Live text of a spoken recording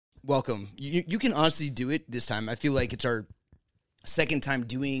welcome. You can honestly do it this time. I feel like it's our second time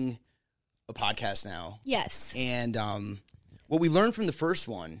doing a podcast now. Yes. And what we learned from the first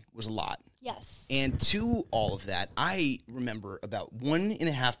one was a lot. Yes. And to all of that, I remember about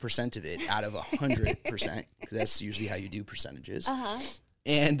 1.5% of it out of 100%, because that's usually how you do percentages.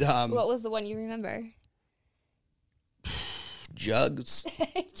 And what was the one you remember? Jugs.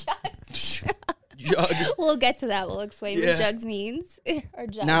 Jugs. Jug. We'll get to that. We'll explain what jugs means. Or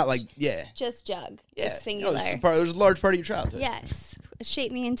jug. Not like, Just jug. Yeah. Just singular. It was a large part of your childhood. Yes. It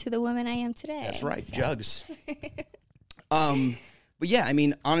shaped me into the woman I am today. That's right. So. Jugs. But yeah, I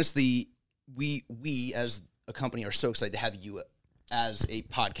mean, honestly, we as a company are so excited to have you as a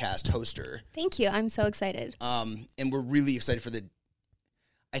podcast hoster. Thank you. I'm so excited. And we're really excited for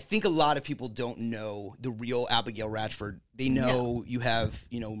I think a lot of people don't know the real Abigail Ratchford. They know you have,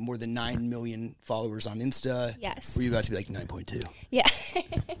 more than 9 million followers on Insta. Yes. Were you about to be like 9.2? Yeah.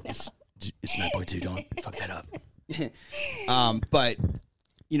 It's 9.2. Don't fuck that up. But,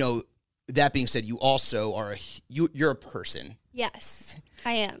 that being said, you also are you're a person. Yes,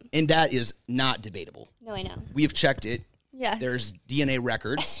 I am. And that is not debatable. No, I know. We have checked it. Yeah. There's DNA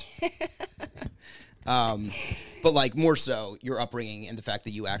records. But like more so your upbringing and the fact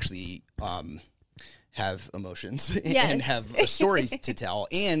that you actually have emotions and have a story to tell,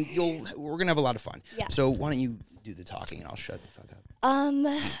 and we're gonna have a lot of fun. Yeah. So why don't you do the talking and I'll shut the fuck up.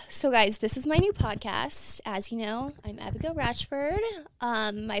 So guys, this is my new podcast. As you know, I'm Abigail Ratchford.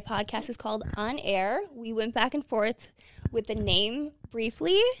 My podcast is called On Air. We went back and forth with the name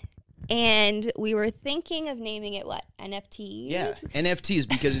briefly, and we were thinking of naming it NFTs? Yeah, NFTs,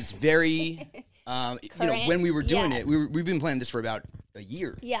 because it's very, when we were doing it, we've been planning this for about a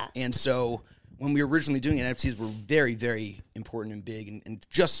year. Yeah. And so when we were originally doing it, NFTs were very, very important and big and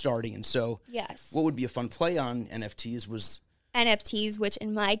just starting. And so what would be a fun play on NFTs was... NFTs, which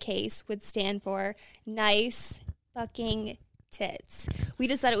in my case would stand for nice fucking tits. We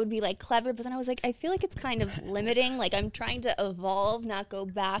just thought it would be like clever, but then I was like, I feel like it's kind of limiting. Like I'm trying to evolve, not go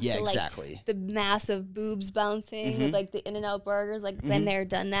back to like the massive boobs bouncing with like the In-N-Out burgers. Like been there,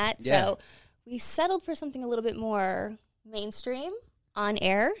 done that. Yeah. So we settled for something a little bit more mainstream, On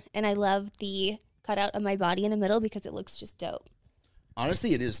Air, and I love the cutout of my body in the middle because it looks just dope.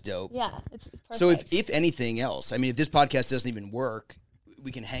 Honestly, it is dope. Yeah, it's perfect. So if anything else, I mean, if this podcast doesn't even work,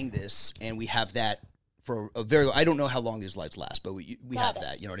 we can hang this and we have that for a very, I don't know how long these lights last, but we have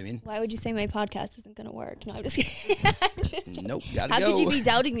that, you know what I mean? Why would you say my podcast isn't going to work? No, I'm just kidding. I'm just joking. Nope, gotta How go. could you be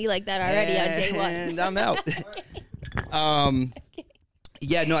doubting me like that already on day one? And I'm out.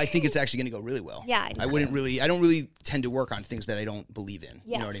 Yeah, no, I think it's actually going to go really well. Yeah, I don't really tend to work on things that I don't believe in.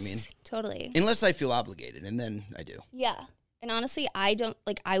 Yes, you know what I mean? Totally. Unless I feel obligated, and then I do. Yeah. And honestly, I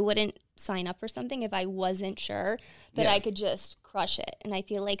wouldn't sign up for something if I wasn't sure that I could just crush it. And I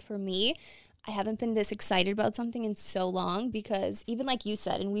feel like for me, I haven't been this excited about something in so long because even like you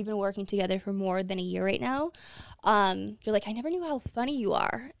said, and we've been working together for more than a year right now, you're like, I never knew how funny you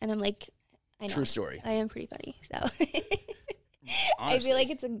are. And I'm like, I know. True story. I am pretty funny. So Honestly, I feel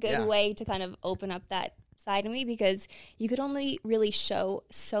like it's a good way to kind of open up that side of me because you could only really show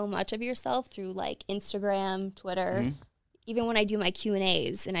so much of yourself through like Instagram, Twitter. Mm-hmm. Even when I do my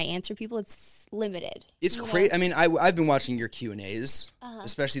Q&As and I answer people, it's limited. It's crazy. I mean, I've been watching your Q&As,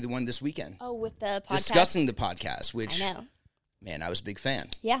 especially the one this weekend. Oh, with the podcast? Discussing the podcast, which, I know. Man, I was a big fan.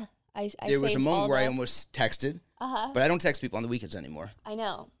 Yeah. There was a moment where I almost texted, but I don't text people on the weekends anymore. I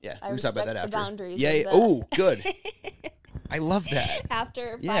know. Yeah, we can talk about that after. The boundaries. Yeah. Oh, good. I love that.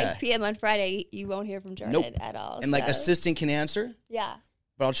 After 5 p.m. on Friday, you won't hear from Jordan at all. And like assistant can answer. Yeah.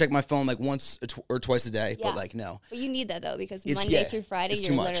 But I'll check my phone like once or twice a day. But like, no. But you need that though because Monday through Friday,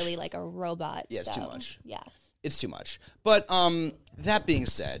 you're literally like a robot. Yeah, it's too much. Yeah. It's too much. But that being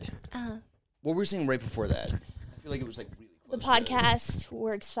said, what were we saying right before that? I feel like it was like really close. The podcast,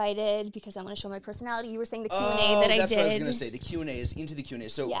 we're excited because I want to show my personality. You were saying the Q&A that I did. That's what I was going to say. The Q&As, into the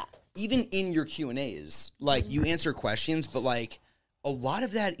Q&As. So even in your Q&As, like you answer questions, but like a lot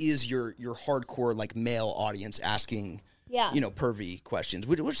of that is your hardcore like male audience asking pervy questions,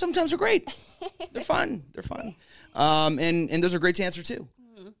 which sometimes are great. They're fun. And those are great to answer too.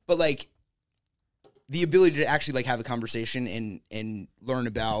 Mm-hmm. But like the ability to actually like have a conversation and learn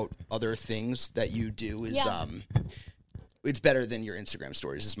about other things that you do is it's better than your Instagram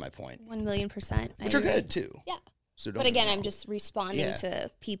stories is my point. 1,000,000%. Which are good too. Yeah. So but again, I'm just responding to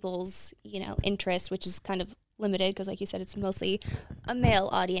people's, interests, which is kind of limited because like you said, it's mostly a male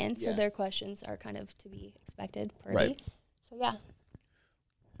audience. So their questions are kind of to be expected. Pervy. Right. So yeah.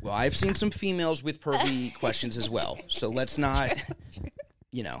 Well, I've seen some females with pervy questions as well. So let's not, true.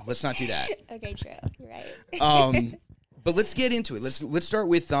 Let's not do that. Okay, true. You're right. But let's get into it. Let's start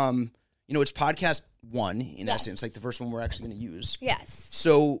with it's podcast 1 in essence, like the first one we're actually going to use. Yes.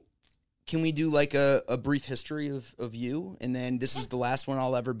 So can we do like a brief history of you? And then this is the last one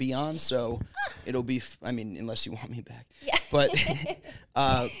I'll ever be on, so it'll be, unless you want me back. Yeah. But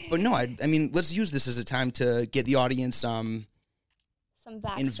no, I mean, let's use this as a time to get the audience some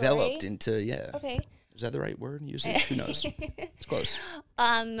backstory. Enveloped into, Okay. Is that the right word? Use it? Who knows? It's close.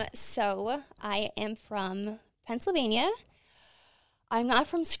 So I am from Pennsylvania. I'm not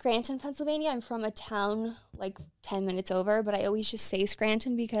from Scranton, Pennsylvania. I'm from a town like 10 minutes over, but I always just say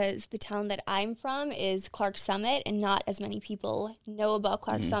Scranton because the town that I'm from is Clark Summit, and not as many people know about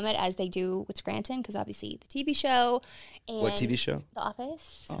Clark Summit as they do with Scranton, because obviously the TV show. And what TV show? The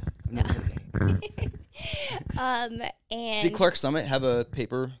Office. Oh, I've never heard of it. And did Clark Summit have a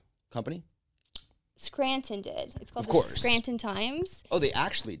paper company? Scranton did. It's called the Scranton Times. Oh, they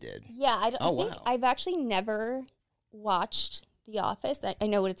actually did? Yeah. I think I've actually never watched The Office. I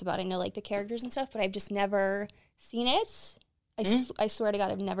know what it's about. I know like the characters and stuff, but I've just never seen it. I swear to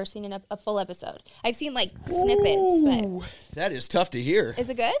God, I've never seen a full episode. I've seen like snippets. But that is tough to hear. Is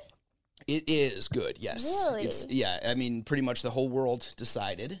it good? It is good, yes. Really? Pretty much the whole world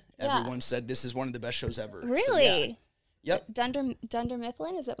decided. Yeah. Everyone said this is one of the best shows ever. Really? So, yep. Dunder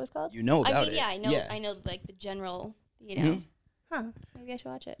Mifflin, is that what it's called? You know about it. Yeah, I know. Yeah. I know like the general, Huh. Maybe I should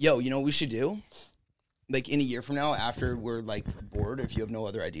watch it. Yo, you know what we should do? Like in a year from now, after we're like bored, if you have no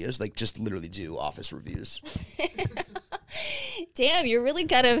other ideas, like just literally do Office reviews. Damn, you're really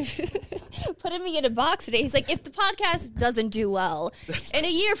kind of putting me in a box today. He's like, if the podcast doesn't do well, in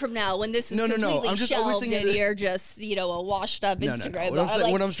a year from now, when this is completely I'm just shelved and you're just, a washed up Instagram.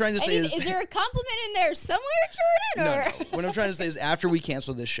 What I'm trying to say is there a compliment in there somewhere, Jordan? Or? No. What I'm trying to say is after we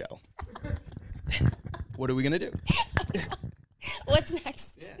cancel this show, what are we going to do? What's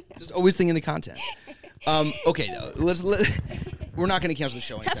next? Yeah. Just always thinking of content. Okay, though. We're not going to cancel the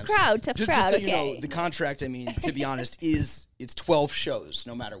show anytime soon. Tough crowd. Just so you know, the contract, to be honest, it's 12 shows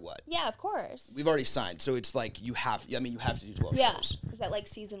no matter what. Yeah, of course. We've already signed, so it's like you have to do 12 shows. Is that like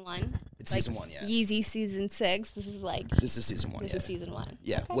season 1? It's like season 1, yeah. Yeezy season 6. This is season 1. This is season 1.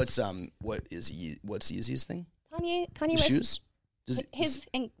 Yeah. Okay. What's Yeezy's thing? Kanye shoes? His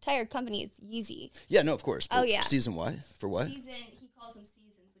entire company is Yeezy. Yeah, no, of course. Oh yeah. Season what? For what? He calls them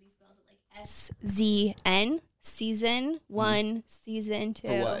seasons, but he spells it like SZN. Season 1, season 2.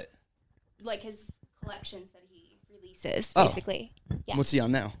 For what? Like his collections that he releases, basically. Yeah. What's he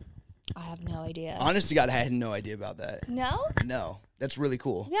on now? I have no idea. Honest to God, I had no idea about that. No? No. That's really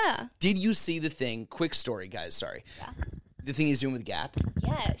cool. Yeah. Did you see the thing? Quick story, guys. Sorry. Yeah. The thing he's doing with Gap?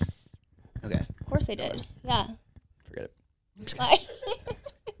 Yes. Okay. Of course I did. Yeah. Forget it.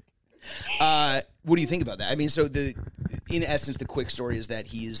 What do you think about that? So in essence, the quick story is that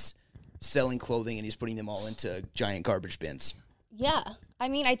he's selling clothing and he's putting them all into giant garbage bins. Yeah.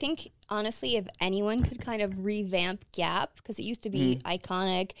 I think, honestly, if anyone could kind of revamp Gap, because it used to be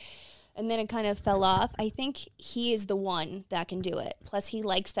iconic, and then it kind of fell off, I think he is the one that can do it. Plus, he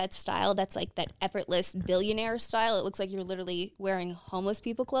likes that style. That's like that effortless billionaire style. It looks like you're literally wearing homeless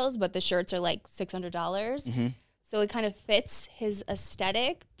people clothes, but the shirts are like $600. Mm-hmm. So it kind of fits his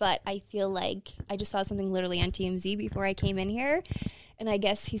aesthetic, but I feel like I just saw something literally on TMZ before I came in here, and I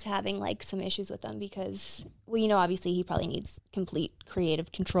guess he's having like some issues with them because, obviously he probably needs complete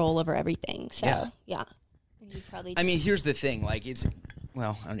creative control over everything. So, yeah. And he probably here's the thing, like I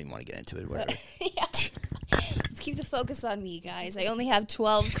don't even want to get into it, whatever. Yeah. Let's keep the focus on me, guys. I only have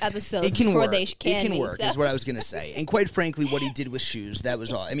 12 episodes it can before work. They can It can work, is what I was going to say. And quite frankly, what he did with shoes, that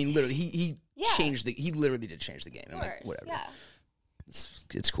was all. Literally, he he literally did change the game. I'm like, whatever. Yeah.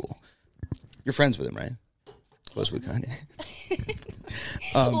 It's cool. You're friends with him, right? Close with Kanye.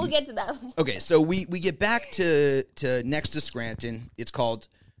 We'll get to that. Okay, so we get back to next to Scranton. It's called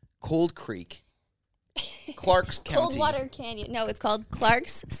Cold Creek. Clark's County. Coldwater Canyon. No, it's called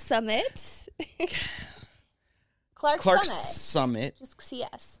Clark's Summit. Clark's Summit. Just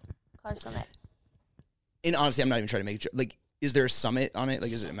CS. Clark Summit. And honestly, I'm not even trying to make it. Like, is there a summit on it?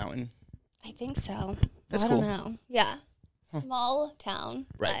 Like, is it a mountain? I think so. That's cool. I don't know. Yeah. Small town.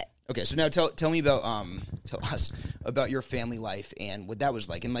 Right. Okay, so now tell me about tell us about your family life and what that was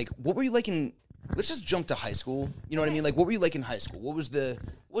like, and like what were you like in? Let's just jump to high school. You know what I mean? Like, what were you like in high school? What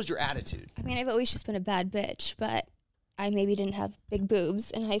was your attitude? I've always just been a bad bitch, but I maybe didn't have big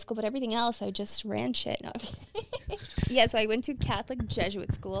boobs in high school, but everything else, I just ran shit. No. Yeah, so I went to Catholic Jesuit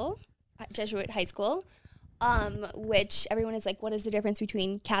high school, which everyone is like, what is the difference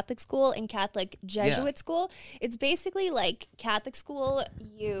between Catholic school and Catholic Jesuit school? It's basically like Catholic school,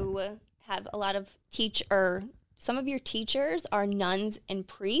 you have a lot of some of your teachers are nuns and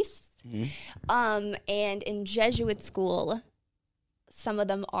priests. And in Jesuit school, some of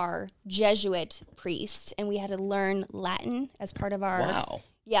them are Jesuit priests, and we had to learn Latin as part of our... Wow.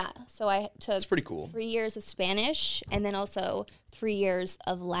 Yeah, so I took That's pretty cool. 3 years of Spanish, and then also 3 years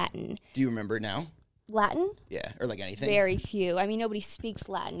of Latin. Do you remember it now? Latin? Yeah, or like anything? Very few. I mean, nobody speaks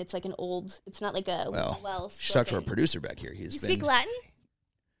Latin. It's like an old, it's not like a well-spoken. Shout out to our producer back here. You speak Latin?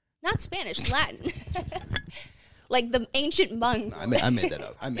 Not Spanish, Latin. Like the ancient monks. I made that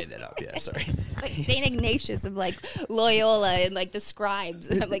up. Yeah, sorry. Like St. Ignatius of like Loyola and like the scribes.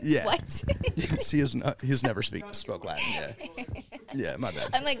 And I'm like, what? He's never spoke Latin. Yeah. Yeah, my bad.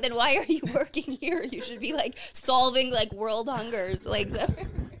 I'm like, then why are you working here? You should be like solving like world hungers. Like, so.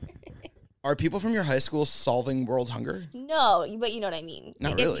 Are people from your high school solving world hunger? No, but you know what I mean.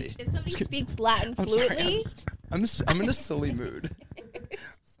 Not like really. If somebody speaks Latin fluently. I'm in a silly mood.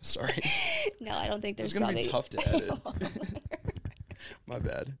 Sorry. No, I don't think there's something. It's going to be tough to edit. My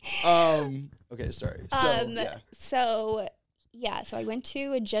bad. Okay, sorry. So I went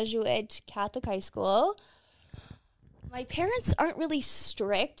to a Jesuit Catholic high school. My parents aren't really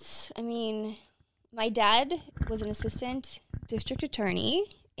strict. I mean, my dad was an assistant district attorney,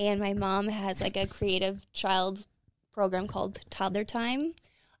 and my mom has like a creative child program called Toddler Time.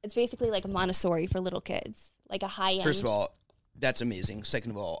 It's basically like a Montessori for little kids, like a high-end. First of all, that's amazing.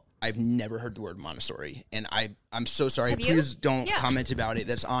 Second of all, I've never heard the word Montessori, and I'm so sorry. Please don't comment about it.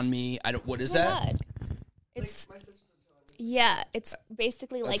 That's on me. What is that? God. It's it's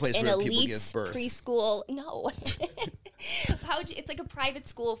basically like an elite preschool. No, it's like a private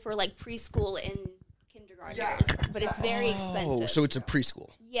school for like preschool and kindergartners, but it's very expensive. Oh, so it's a preschool.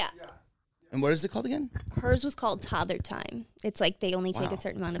 Yeah. And what is it called again? Hers was called Toddler Time. It's like they only take a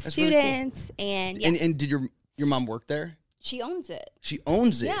certain amount of students, really cool. And did your mom work there? She owns it. She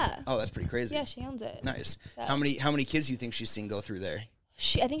owns it? Yeah. Oh, that's pretty crazy. Yeah, she owns it. Nice. So. How many kids do you think she's seen go through there?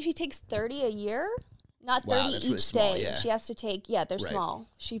 I think she takes 30 a year. Not 30 each really small, day. Yeah. She has to take, they're small.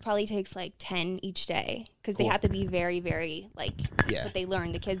 She probably takes like 10 each day because they have to be very, very what they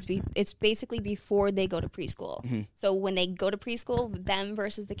learn. The kids, it's basically before they go to preschool. Mm-hmm. So when they go to preschool, them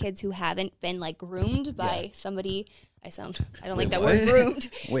versus the kids who haven't been like groomed by somebody. I don't like that word, groomed.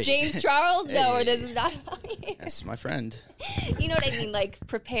 James Charles? Hey. No, or this is not about you. That's my friend. You know what I mean? Like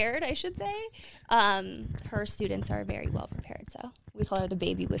prepared, I should say. Her students are very well prepared, so we call her the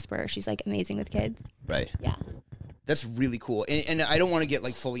baby whisperer. She's like amazing with kids. Right. Yeah. That's really cool. And I don't want to get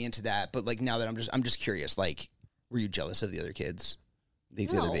like fully into that, but like now that I'm just curious, like, were you jealous of the other kids? The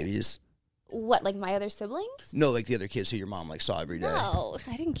other babies? What, like my other siblings? No, like the other kids who your mom like saw every day. No,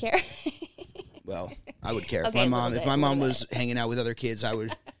 I didn't care. Well, I would care. Okay, if my mom was hanging out with other kids, I would.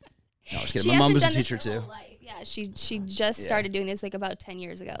 No, I was kidding. My mom was a teacher too. Yeah, she just started doing this like about 10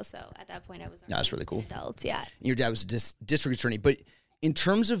 years ago. So at that point, I was. No, that's really cool. Adult, yeah. Your dad was a district attorney, but in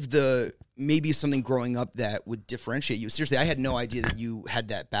terms of maybe something growing up that would differentiate you. Seriously, I had no idea that you had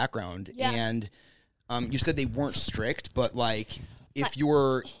that background. Yeah. And you said they weren't strict, but like if you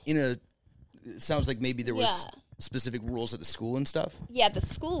were it sounds like maybe there was. Specific rules at the school and stuff? Yeah, the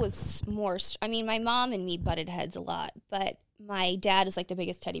school was more... I mean, my mom and me butted heads a lot, but my dad is like the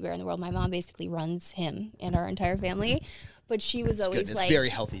biggest teddy bear in the world. My mom basically runs him and our entire family, but she was always good. Like... It's very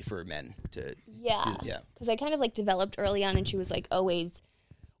healthy for men to... Yeah. Because I kind of like developed early on, and she was like always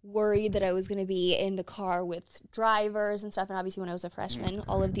worried that I was going to be in the car with drivers and stuff, and obviously when I was a freshman,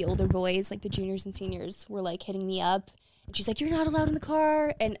 all of the older boys, like the juniors and seniors, were like hitting me up. And she's like, you're not allowed in the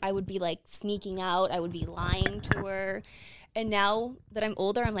car. And I would be like sneaking out. I would be lying to her. And now that I'm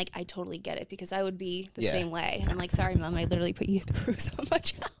older, I'm like, I totally get it because I would be the same way. And I'm like, sorry, Mom, I literally put you through so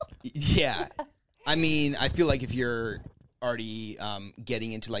much hell. Yeah. I mean, I feel like if you're already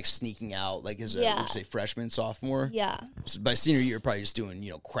getting into like sneaking out, like as a would you say freshman, sophomore? Yeah. So by senior year, you're probably just doing,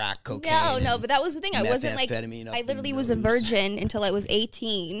 crack cocaine. No, but that was the thing. I wasn't like, I literally was a virgin until I was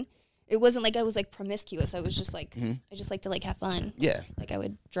 18. It wasn't like I was like promiscuous. I was just like, I just like to like have fun. Yeah. Like I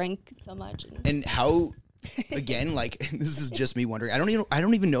would drink so much. And how, again, like this is just me wondering. I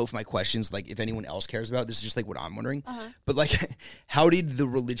don't even know if my questions, like if anyone else cares about, this is just like what I'm wondering. But like, how did the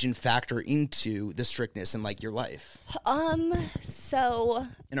religion factor into the strictness in like your life? So.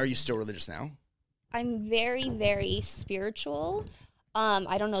 And are you still religious now? I'm very, very spiritual.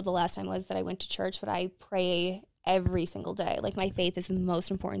 I don't know the last time was that I went to church, but I pray every single day. Like my faith is the most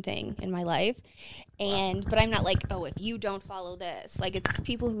important thing in my life. But I'm not like, oh, if you don't follow this, like it's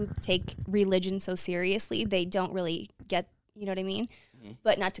people who take religion so seriously, they don't really get, you know what I mean?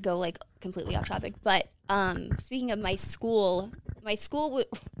 But not to go like completely off topic. But speaking of my school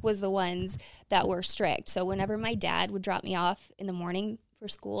was the ones that were strict. So whenever my dad would drop me off in the morning for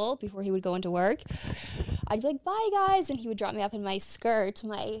school before he would go into work, I'd be like, bye, guys. And he would drop me off in my skirt.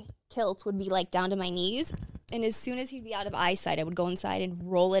 My kilt would be, like, down to my knees. And as soon as he'd be out of eyesight, I would go inside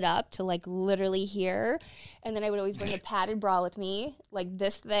and roll it up to, like, literally here. And then I would always bring a padded bra with me, like,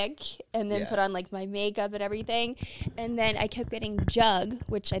 this thick, and then put on, like, my makeup and everything. And then I kept getting JUG,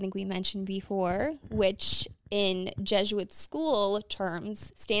 which I think we mentioned before, which in Jesuit school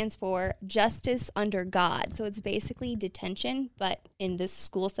terms stands for Justice Under God. So it's basically detention, but in this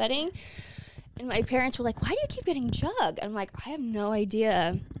school setting. And my parents were like, why do you keep getting JUG? And I'm like, I have no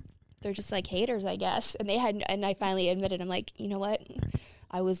idea. They're just like haters, I guess. And I finally admitted, I'm like, you know what?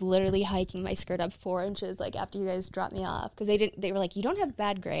 I was literally hiking my skirt up 4 inches, like, after you guys dropped me off. Because they were like, you don't have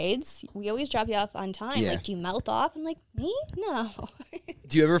bad grades. We always drop you off on time. Yeah. Like, do you mouth off? I'm like, me? No.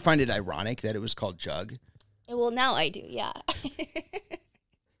 Do you ever find it ironic that it was called JUG? Well, now I do, yeah.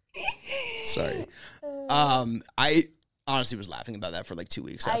 Sorry. I honestly was laughing about that for like 2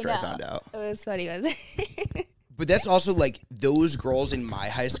 weeks after I found out. It was funny, wasn't it? But that's also like those girls in my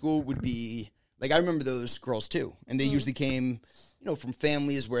high school would be like, I remember those girls too. And they usually came, from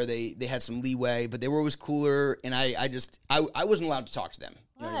families where they had some leeway, but they were always cooler. And I wasn't allowed to talk to them.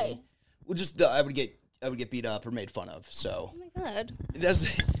 Why? What I mean? Well, I would get beat up or made fun of. So. Oh my God.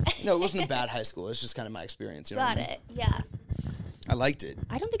 It wasn't a bad high school. It's just kind of my experience. Got it. Yeah. I liked it.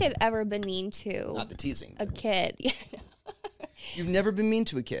 I don't think I've ever been mean to. Not the teasing. A kid. Yeah. You've never been mean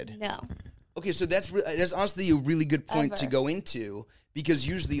to a kid? No. Okay, so that's honestly a really good point to go into, because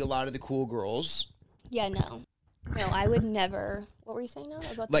usually a lot of the cool girls. Yeah, no, I would never. What were you saying now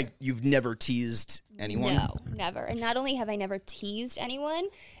about? Like, you've never teased anyone? No, never. And not only have I never teased anyone,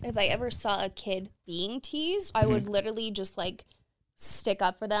 if I ever saw a kid being teased, I would literally just like stick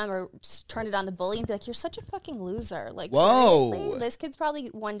up for them or turn it on the bully and be like, "You're such a fucking loser!" Like, whoa, seriously? This kid's probably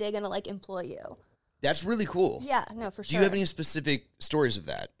one day gonna like employ you. That's really cool. Yeah, no, for sure. Do you have any specific stories of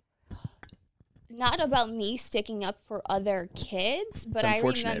that? Not about me sticking up for other kids, but I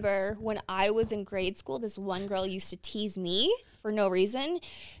remember when I was in grade school, this one girl used to tease me for no reason,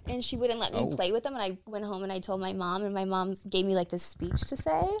 and she wouldn't let me play with them, and I went home and I told my mom, and my mom gave me like this speech to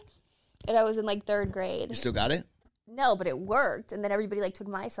say, and I was in like 3rd grade. You still got it? No, but it worked, and then everybody like took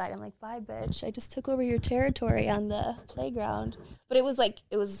my side. I'm like, bye, bitch. I just took over your territory on the playground. But it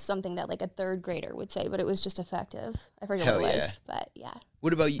was something that like a 3rd grader would say, but it was just effective. I forget what it was, but yeah.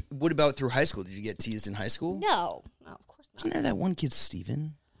 What about through high school? Did you get teased in high school? No, of course not. Wasn't there that one kid,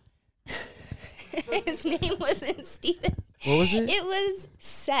 Steven? His name wasn't Steven. What was it? It was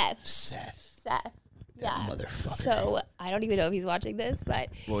Seth. Seth. Yeah. Motherfucker. So I don't even know if he's watching this, but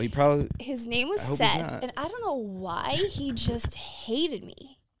his name was Seth, and I don't know why he just hated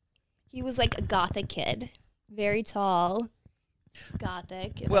me. He was like a gothic kid, very tall,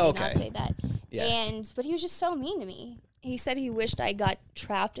 gothic. Well, okay. Not say that. Yeah. But he was just so mean to me. He said he wished I got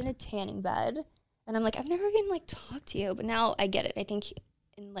trapped in a tanning bed, and I'm like, I've never even like talked to you, but now I get it. I think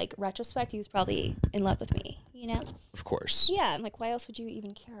in like retrospect, he was probably in love with me. Of course. Yeah, I'm like, why else would you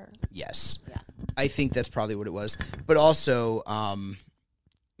even care? Yes. Yeah. I think that's probably what it was. But also,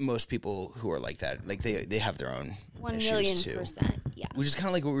 most people who are like that, like they have their own 1,000,000%. Yeah. Which is kind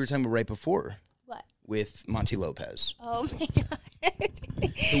of like what we were talking about right before. What? With Monty Lopez. Oh my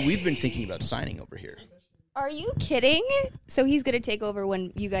God. Who we've been thinking about signing over here. Are you kidding? So he's going to take over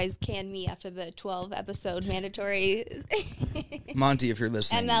when you guys can me after the 12-episode mandatory. Monty, if you're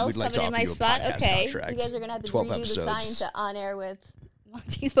listening, ML's we'd like to offer you a podcast contract. You guys are going to have to redo the sign to On Air with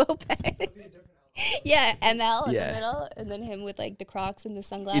Monty Lopez. Yeah, ML in the middle, and then him with like the Crocs and the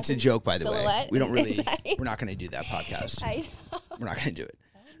sunglasses. It's a joke, by the way. We don't really. Exactly. We're not going to do that podcast. I know. We're not going to do it.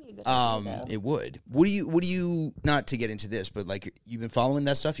 That would be a good idea, it would. What do you? Not to get into this, but like you've been following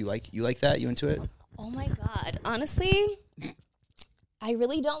that stuff. You like that? You into it? Oh my God. Honestly, I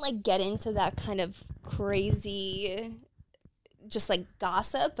really don't like get into that kind of crazy just like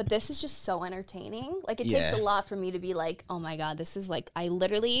gossip, but this is just so entertaining. Like it takes a lot for me to be like, oh my God, this is like, I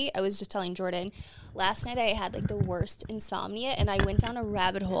was just telling Jordan, last night I had like the worst insomnia, and I went down a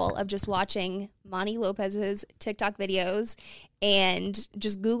rabbit hole of just watching Monty Lopez's TikTok videos and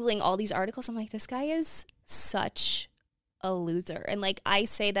just Googling all these articles. I'm like, this guy is such a loser. And like I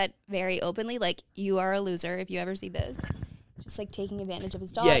say that very openly, like, you are a loser if you ever see this. Just like taking advantage of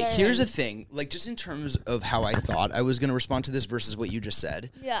his daughter. Yeah, here's the thing. Like, just in terms of how I thought I was going to respond to this versus what you just said.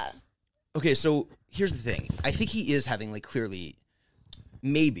 Yeah. Okay, so here's the thing. I think he is having like clearly,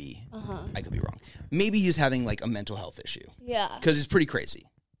 maybe, I could be wrong. Maybe he's having like a mental health issue. Yeah. Because it's pretty crazy,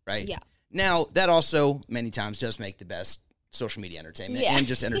 right? Yeah. Now, that also many times does make the best social media entertainment and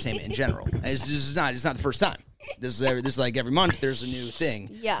just entertainment in general. It's not the first time. This is like every month there's a new thing.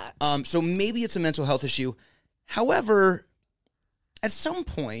 Yeah. So maybe it's a mental health issue. However, at some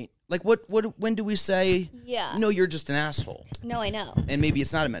point, Like, when do we say, no, you're just an asshole? No, I know. And maybe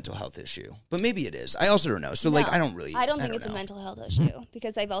it's not a mental health issue, but maybe it is. I also don't know. So, no, like, I don't think it's a mental health issue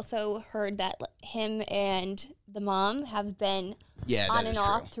because I've also heard that him and the mom have been on and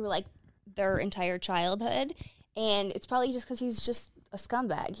off through, like, their entire childhood. And it's probably just because he's just a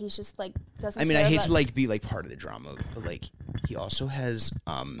scumbag. He's just, like, doesn't care I hate to, like, be, like, part of the drama, but, like, he also has,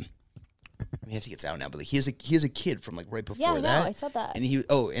 I think it's out now, but like he has a kid from like right before that. Yeah, I saw that.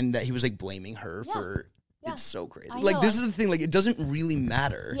 And that he was like blaming her for. Yeah. It's so crazy. Like this is the thing. Like it doesn't really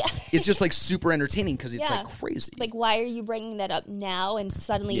matter. Yeah. It's just like super entertaining because it's like crazy. Like why are you bringing that up now? And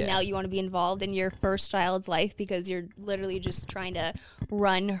suddenly now you want to be involved in your first child's life because you're literally just trying to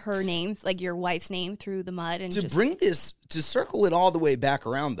run her name, like your wife's name, through the mud and bring this to circle it all the way back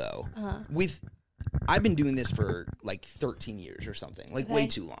around though. I've been doing this for like 13 years or something, like way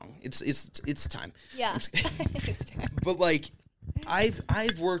too long. It's time. Yeah, it's time. But like,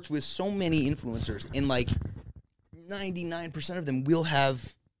 I've worked with so many influencers, and like 99% of them will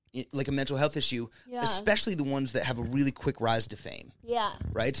have like a mental health issue, especially the ones that have a really quick rise to fame. Yeah,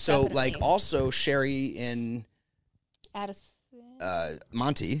 right. So like, also Sherry and Addison,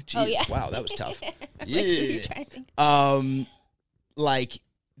 Monty. Jeez, wow, that was tough. Yeah, you're trying to think. Like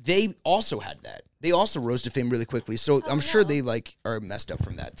they also had that. They also rose to fame really quickly, so I'm sure they like are messed up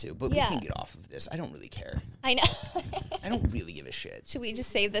from that too. But we can get off of this. I don't really care. I know. I don't really give a shit. Should we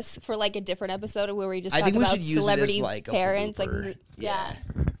just save this for like a different episode where we just talk about celebrity like parents? Like, yeah.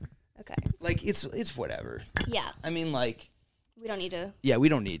 Okay. Like it's whatever. Yeah. I mean, like we don't need to. Yeah, we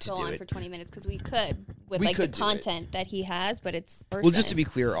don't need to go do on it for 20 minutes because we could with like the content that he has, but it's well. Just to be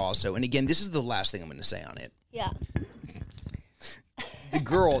clear, also, and again, this is the last thing I'm going to say on it. Yeah. The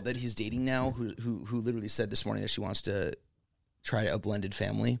girl that he's dating now, who literally said this morning that she wants to try a blended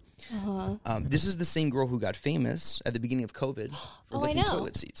family. This is the same girl who got famous at the beginning of COVID for licking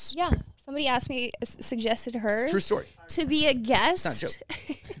toilet seats. Yeah, somebody asked me, suggested her. True story. To be a guest. It's not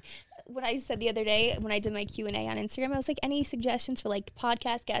a joke. When I said the other day, when I did my Q&A on Instagram, I was like, any suggestions for like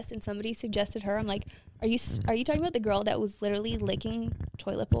podcast guests? And somebody suggested her. I'm like, are you talking about the girl that was literally licking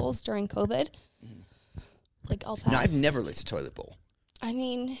toilet bowls during COVID? Like, I'll pass. No, I've never licked a toilet bowl. I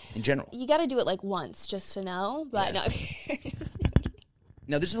mean, in general, you got to do it like once just to know. But no.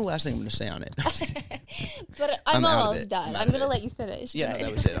 No, this is the last thing I'm going to say on it. But I'm almost done. I'm going to let you finish. Yeah, no,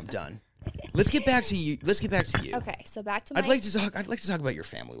 that was it. I'm done. Let's get back to you. Okay, so back to I'd like to talk about your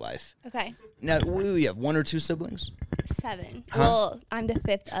family life. Okay. Now, we have 1 or 2 siblings? 7. Huh? Well, I'm the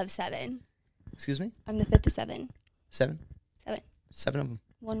 5th of 7. Excuse me? I'm the 5th of 7. 7? 7. 7 of them.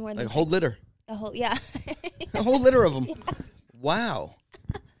 One more than like a whole litter. A whole, yeah. A whole litter of them. Yes. Wow.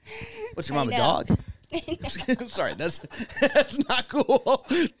 What's your mom, a dog? I'm sorry, that's not cool.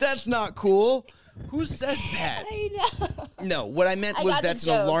 That's not cool. Who says that? I know. No, what I meant was that's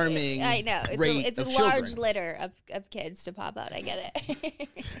an alarming I know. It's a large litter of kids to pop out. I get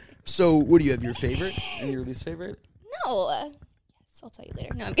it. So, what do you have, your favorite and your least favorite? No. Yes, I'll tell you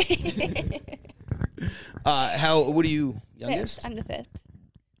later. No, I'm kidding. What are you, youngest? 5th. I'm the 5th.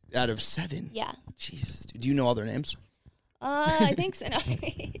 Out of 7? Yeah. Jesus. Do you know all their names? I think so. No.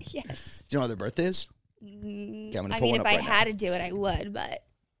 Yes. Do you know all their birthdays? Okay, I mean, if I had to do it, I would, but...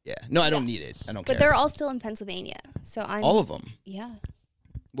 Yeah. No, I don't need it. I don't care. But they're all still in Pennsylvania, so I'm... All of them? Yeah.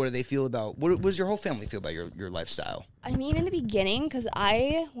 What do they feel about... What does your whole family feel about your lifestyle? I mean, in the beginning, because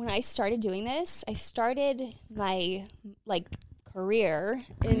when I started doing this, I started my, career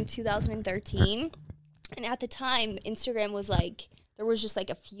in 2013, and at the time, Instagram was, there was just,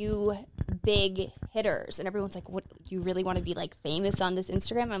 a few big hitters, and everyone's like, what, you really want to be, famous on this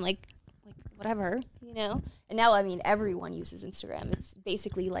Instagram? I'm like, whatever, you know? And now, I mean, everyone uses Instagram. It's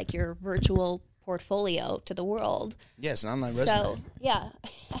basically like your virtual portfolio to the world. Yes, an online resume. So, yeah.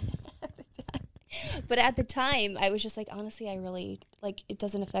 But at the time, I was just like, honestly, I really, it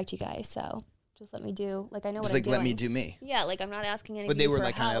doesn't affect you guys, so just let me do, I know what I'm doing. Let me do me. Yeah, I'm not asking anything. But they were,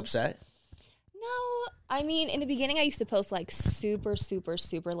 kind of upset? No, I mean, in the beginning, I used to post, super, super,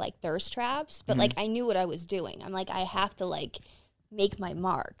 super, thirst traps, but, I knew what I was doing. I'm I have to, make my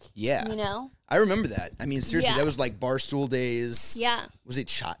mark. Yeah. You know? I remember that. I mean, seriously, that was Barstool days. Yeah. Was it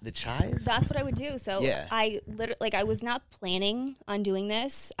the Chive? That's what I would do. So I literally, I was not planning on doing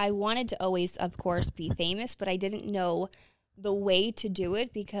this. I wanted to always, of course, be famous, but I didn't know the way to do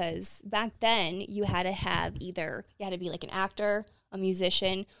it because back then you had to be an actor, a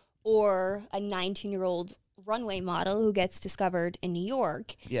musician, or a 19-year-old runway model who gets discovered in New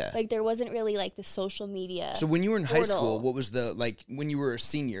York. Yeah. There wasn't really the social media. So when you were in high school, what was the when you were a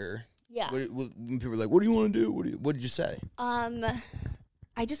senior? Yeah. When people were like, "What do you want to do?" What did you say? I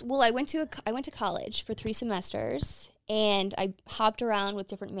went to college for 3 semesters, and I hopped around with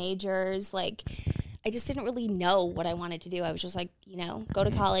different majors. Like, I just didn't really know what I wanted to do. I was just like, you know, go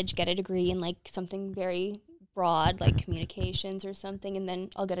to college, get a degree in like something very broad, like communications or something, and then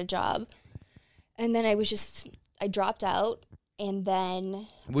I'll get a job. And then I dropped out, and then...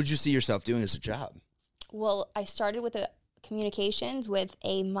 What did you see yourself doing as a job? Well, I started with communications with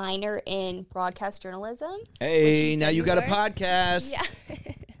a minor in broadcast journalism. Hey, now you got a podcast. Yeah.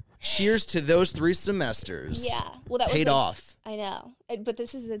 Cheers to those 3 semesters. Yeah. Well, that paid was off. I know. But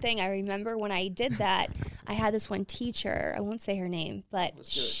this is the thing. I remember when I did that, I had this one teacher. I won't say her name, but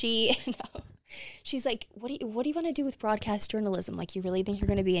she's like, what do you want to do with broadcast journalism? Like, you really think you're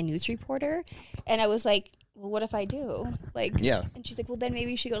going to be a news reporter? And I was like, well, what if I do? Like, yeah. And she's like, well, then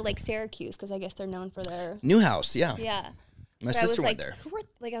maybe you should go to like Syracuse, because I guess they're known for their Newhouse. Yeah. Yeah. My sister went there.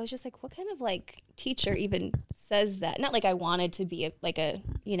 I was just like, what kind of like teacher even says that? Not like I wanted to be a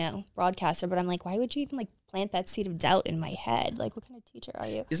broadcaster, but I'm like, why would you even like plant that seed of doubt in my head? Like, what kind of teacher are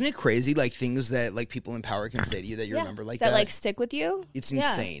you? Isn't it crazy? Like things that like people in power can say to you that you remember like that. That like stick with you? It's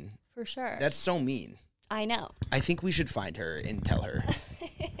insane. For sure. That's so mean. I know. I think we should find her and tell her.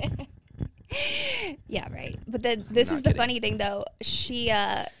 Yeah, right. But this is the funny thing though.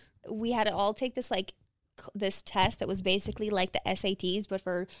 We had to all take this test that was basically like the SATs, but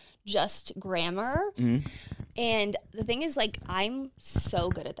for just grammar. Mm-hmm. And the thing is, like, I'm so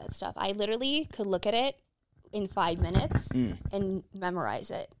good at that stuff. I literally could look at it in 5 minutes and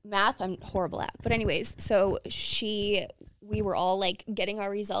memorize it. Math, I'm horrible at. But anyways, so we were all like getting our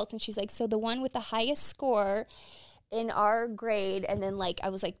results, and she's like, so the one with the highest score in our grade, and then like I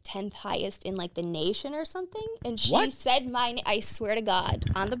was like 10th highest in like the nation or something. And she said I swear to God,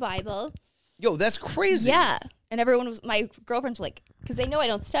 on the Bible. Yo, that's crazy. Yeah. And my girlfriends were like, because they know I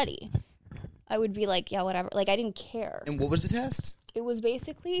don't study. I would be like, yeah, whatever. Like, I didn't care. And what was the test? It was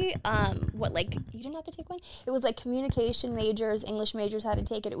basically, you didn't have to take one? It was like communication majors, English majors had to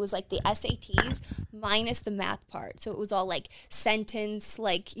take it. It was like the SATs minus the math part. So it was all like sentence,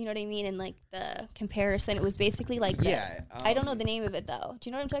 like, you know what I mean? And like the comparison. It was basically like I don't know the name of it though. Do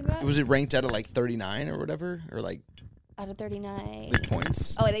you know what I'm talking about? Was it ranked out of like 39 or whatever? Or like... Out of 39. Like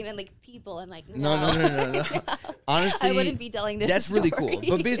points? Oh, they meant like people. I'm like, no. No. Honestly, I wouldn't be telling this That's story. Really cool.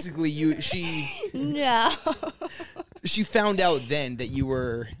 But basically, No. She found out then that you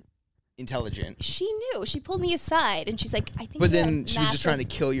were intelligent. She knew. She pulled me aside, and she's like, I think. But then she was just trying to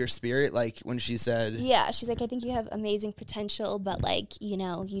kill your spirit, like when she said. Yeah, she's like, I think you have amazing potential, but like, you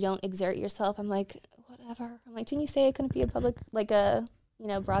don't exert yourself. I'm like, whatever. I'm like, didn't you say I couldn't be a public, like a,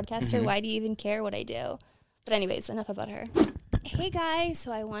 broadcaster? Mm-hmm. Why do you even care what I do? But anyways, enough about her. Hey guys,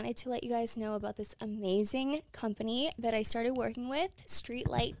 so I wanted to let you guys know about this amazing company that I started working with,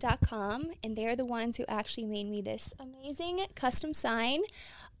 streetlight.com, and they're the ones who actually made me this amazing custom sign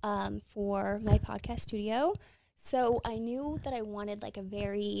for my podcast studio. So I knew that I wanted like a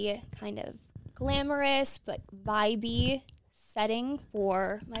very kind of glamorous but vibey setting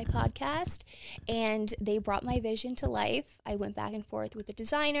for my podcast, and they brought my vision to life. I went back and forth with the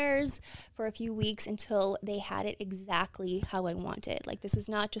designers for a few weeks until they had it exactly how I wanted. Like, this is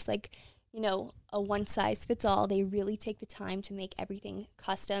not just like, a one size fits all. They really take the time to make everything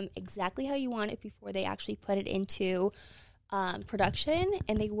custom exactly how you want it before they actually put it into production,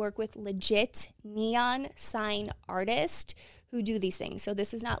 and they work with legit neon sign artists who do these things. So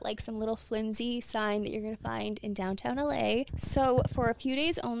this is not like some little flimsy sign that you're going to find in downtown LA. So for a few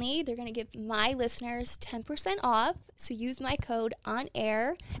days only, they're going to give my listeners 10% off. So use my code on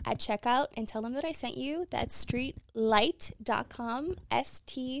air at checkout and tell them that I sent you. That's streetlight.com,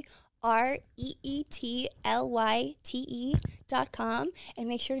 streetlighte.com, and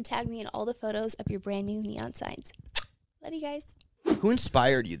make sure to tag me in all the photos of your brand new neon signs. Love you guys. Who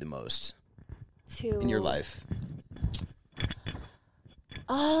inspired you the most in your life?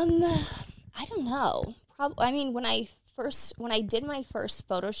 I don't know. When I did my first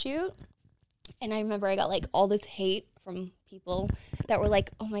photo shoot, and I remember I got like all this hate from people that were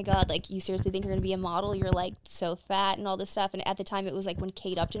like, oh my God, like, you seriously think you're gonna be a model? You're like so fat and all this stuff. And at the time it was like when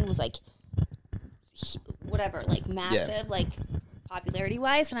Kate Upton was like whatever, like massive, like popularity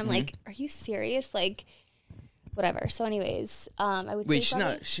wise. And I'm like, are you serious? Like, whatever. So anyways, I would say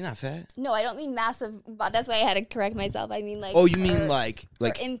she's not fat? No, I don't mean massive, but that's why I had to correct myself. I mean like mean like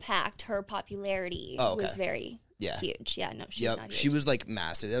her impact, her popularity was very huge. Yeah, no, she's not huge. She was like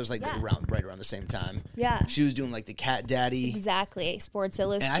massive. That was like right around the same time. Yeah. She was doing like the Cat Daddy. Exactly. Sports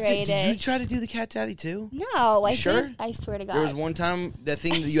Illustrated. And I think, did you try to do the Cat Daddy too? No, I swear to God. There was one time, that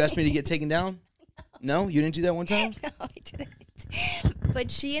thing that you asked me to get taken down? No? You didn't do that one time? No, I didn't.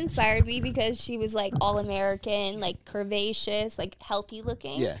 But she inspired me because she was like all American, like curvaceous, like healthy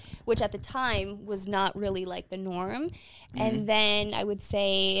looking, which at the time was not really like the norm. And then I would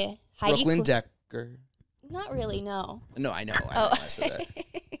say Heidi Brooklyn Decker. Not really, no. No, I know. I said that.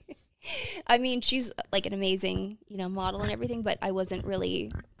 I mean, she's like an amazing, model and everything, but I wasn't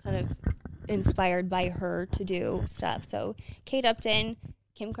really kind of inspired by her to do stuff. So Kate Upton,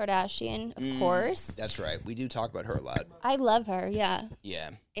 Kim Kardashian, of course. That's right. We do talk about her a lot. I love her, yeah. Yeah.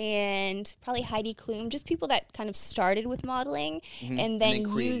 And probably Heidi Klum, just people that kind of started with modeling and then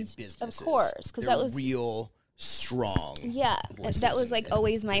used businesses. Of course, because that was real strong. Yeah, that was like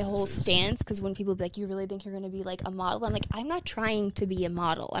always my whole stance. Because when people be like, "You really think you're going to be like a model?" I'm like, I'm not trying to be a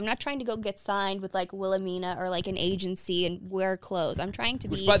model. I'm not trying to go get signed with like Wilhelmina or like an agency and wear clothes. I'm trying to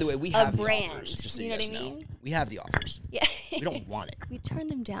be. By the way, we have a the brand. offers. Just so you you know guys what I know, mean? we have the offers. Yeah, we don't want it. We turn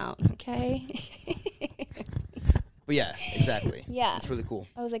them down, okay? But yeah, exactly. Yeah, it's really cool.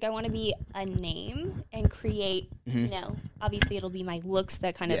 I was like, I want to be a name and create. Obviously, it'll be my looks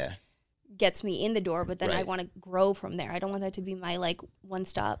that kind of. Gets me in the door, but then I want to grow from there. I don't want that to be my like one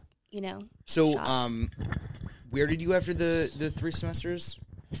stop, So, shop. Where did you after the 3 semesters?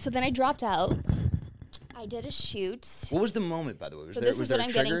 So then I dropped out. I did a shoot. What was the moment, by the way? Was what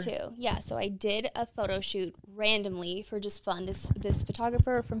I'm getting to. Yeah, so I did a photo shoot randomly for just fun. This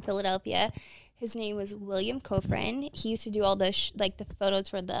photographer from Philadelphia, his name was William Kofrin. He used to do all the the photos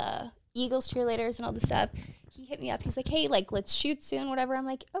for the Eagles cheerleaders and all the stuff. He hit me up. He's like, hey, like, let's shoot soon, whatever. I'm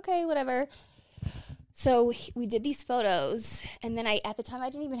like, okay, whatever. So we did these photos. And then at the time, I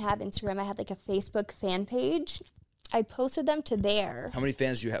didn't even have Instagram. I had like a Facebook fan page. I posted them to there. How many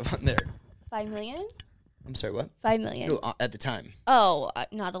fans do you have on there? 5 million? I'm sorry, what? 5 million. No, at the time. Oh,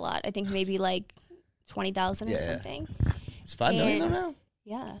 not a lot. I think maybe like 20,000 or something. It's 5 million though now?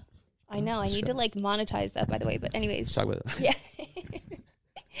 Yeah. I know. I need to like monetize that, by the way. But anyways. Let's talk about that. Yeah.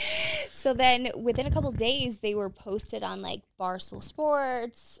 So then within a couple of days, they were posted on like Barstool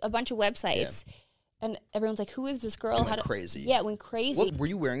Sports, a bunch of websites. Yeah. And everyone's like, who is this girl? It went crazy. Yeah, it went crazy. What, were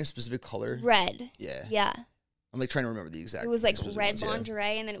you wearing a specific color? Red. Yeah. Yeah. I'm like trying to remember the exact. It was like red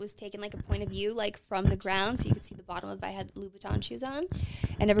lingerie, and then it was taken like a point of view, like from the ground, so you could see the bottom of it. I had Louboutin shoes on,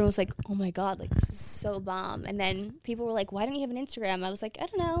 and everyone was like, "Oh my god, like this is so bomb!" And then people were like, "Why don't you have an Instagram?" I was like, "I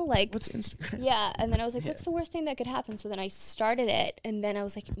don't know, like what's Instagram?" Yeah, and then I was like, "What's the worst thing that could happen?" So then I started it, and then I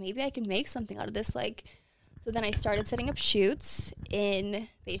was like, maybe I can make something out of this, like. So then I started setting up shoots in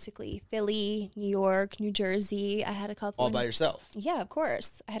basically Philly, New York, New Jersey. I had a couple. All by yourself? Yeah, of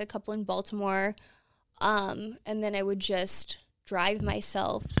course. I had a couple in Baltimore. And then I would just drive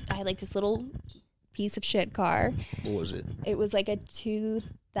myself. I had like this little piece of shit car. What was it? It was like a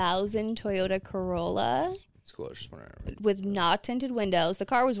 2000 Toyota Corolla. It's cool. I just with not tinted windows. The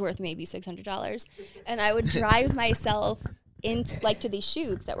car was worth maybe $600. And I would drive myself into like to these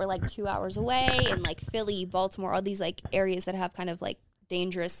shoots that were like 2 hours away in like Philly, Baltimore, all these like areas that have kind of like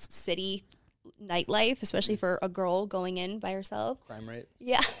dangerous city nightlife, especially for a girl going in by herself. Crime rate.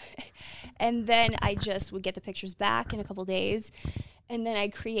 Yeah. And then I just would get the pictures back in a couple days. And then I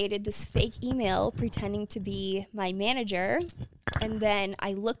created this fake email pretending to be my manager. And then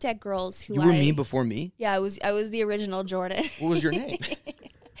I looked at girls who You were me before me? Yeah, I was the original Jordan. What was your name?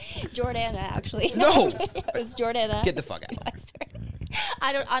 Jordana, actually. No. It was Jordana. Get the fuck out.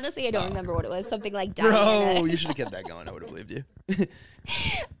 I don't remember what it was. Something like Diana. Bro, you should have kept that going. I would have believed you.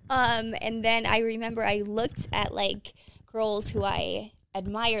 And then I remember I looked at like girls who I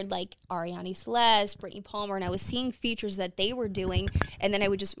admired, like Ariane Celeste, Brittany Palmer, and I was seeing features that they were doing, and then I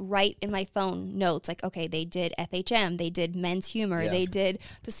would just write in my phone notes like, okay, they did FHM, they did Men's Humor, they did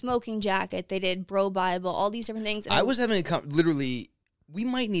The Smoking Jacket, they did Bro Bible, all these different things. And I was having literally. We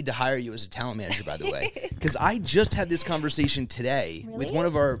might need to hire you as a talent manager, by the way, because I just had this conversation today with one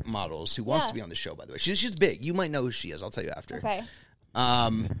of our models who wants to be on the show, by the way. She's big. You might know who she is. I'll tell you after. Okay.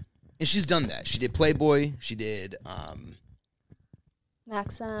 And she's done that. She did Playboy. She did...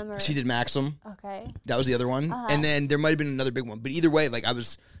 Maxim. She did Maxim. Okay. That was the other one. And then there might have been another big one. But either way, like I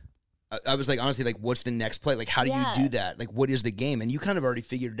was like, honestly, like, what's the next play? Like, how do you do that? Like, what is the game? And you kind of already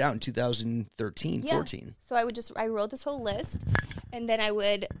figured it out in 2013, 14. So I wrote this whole list, and then I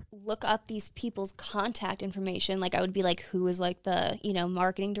would look up these people's contact information. Like, I would be like, who is like the,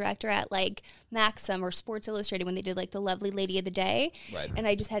 marketing director at like Maxim or Sports Illustrated when they did like the Lovely Lady of the Day. Right. And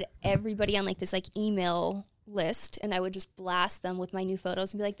I just had everybody on like this like email list, and I would just blast them with my new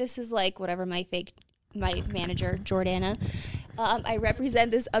photos and be like, this is like whatever my manager, Jordana. I represent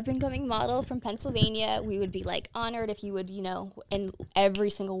this up-and-coming model from Pennsylvania. We would be, like, honored if you would, and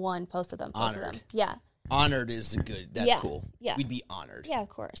every single one posted them. Honored. Yeah. Honored is good. That's cool. Yeah. We'd be honored. Yeah, of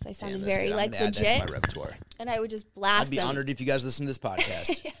course. I sounded very like legit. That's my repertoire. And I would just blast I'd be honored if you guys listen to this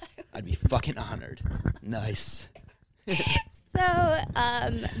podcast. Yeah. I'd be fucking honored. Nice. So,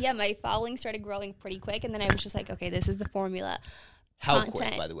 my following started growing pretty quick. And then I was just like, okay, this is the formula. How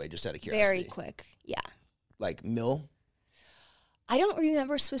quick, by the way, just out of curiosity? Very quick. Yeah. Like mil? I don't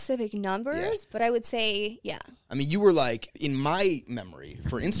remember specific numbers, but I would say, yeah. I mean, you were like, in my memory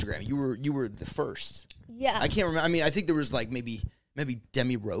for Instagram, you were the first. Yeah. I can't remember. I mean, I think there was like maybe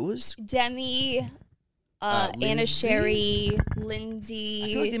Demi Rose. Anna Sherry, Lindsay. I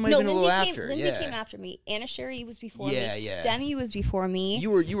feel like they might have been a little after. Lindsay came after me. Anna Sherry was before me. Yeah. Demi was before me.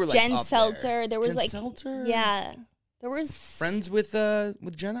 You were like Jen up Seltzer. There was Jen like Seltzer? Yeah. There was friends with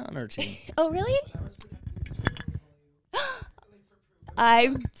Jenna on our team. Oh, really?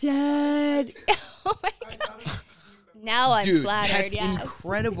 I'm dead. Oh my god. Now I'm flattered. That's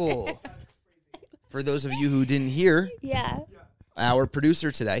incredible. For those of you who didn't hear, our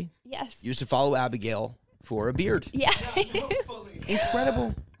producer today used to follow Abigail for a beard. Yeah.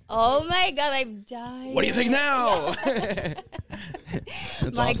 Incredible. Oh my god, I'm dying. What do you think now?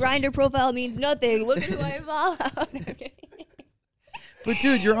 My Grindr profile means nothing. Look at who I follow. But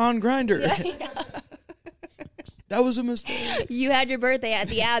dude, you're on Grindr. Yeah. That was a mistake. You had your birthday at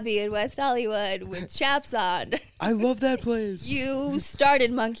the Abbey in West Hollywood with chaps on. I love that place. You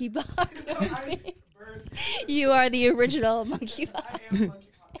started monkeypox. You are the original monkeypox. I am monkeypox.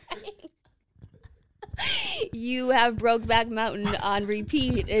 You have Brokeback Mountain on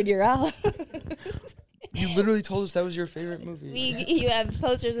repeat in your house. You literally told us that was your favorite movie. You have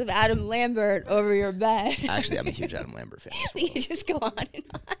posters of Adam Lambert over your bed. Actually, I'm a huge Adam Lambert fan. We can just go on and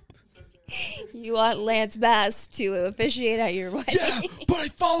on. You want Lance Bass to officiate at your wedding. Yeah, but I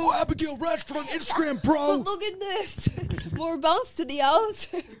follow Abigail Ratchford on Instagram, bro. But look at this. More bounce to the ounce.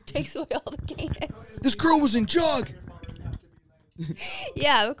 Takes away all the gayness. This girl was in Jug.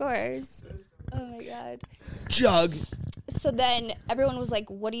 Yeah, of course. Oh my god. Jug. So then everyone was like,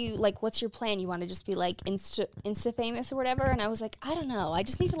 what do you, like, what's your plan? You want to just be like Insta famous or whatever? And I was like, I don't know. I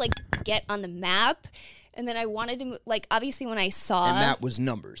just need to like get on the map. And then I wanted to, like, obviously when I saw. And that was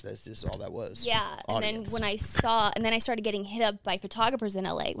numbers. That's just all that was. Yeah. Audience. And then when I saw, and then I started getting hit up by photographers in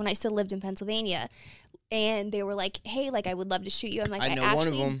LA when I still lived in Pennsylvania. And they were like, hey, like, I would love to shoot you. I'm like, I know one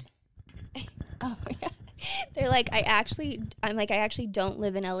of them. Oh, yeah. They're like, I actually don't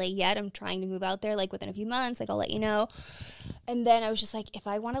live in LA yet. I'm trying to move out there, like, within a few months. Like, I'll let you know. And then I was just like, if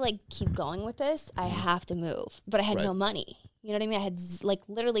I want to, like, keep going with this, I have to move. But I had no money. You know what I mean? I had, like,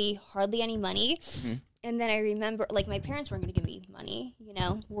 literally hardly any money. Mm-hmm. And then I remember, like, my parents weren't going to give me money, you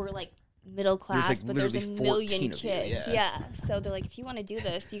know? We're, like, middle class, like, but there's a million kids. Yeah. So they're like, if you want to do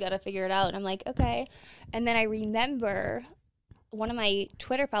this, you got to figure it out. And I'm like, okay. And then I remember one of my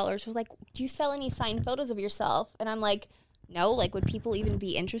Twitter followers was like, do you sell any signed photos of yourself? And I'm like, no. Like, would people even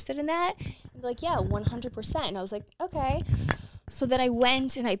be interested in that? And they're like, yeah, 100%. And I was like, okay. So then I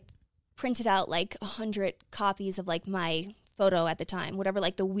went and I printed out, like, 100 copies of, like, my photo at the time, whatever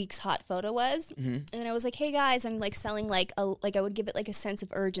like the week's hot photo was. Mm-hmm. And I was like, hey guys, I'm like selling like I would give it like a sense of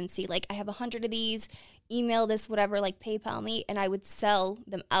urgency. Like I have 100 of these, email this, whatever, like PayPal me. And I would sell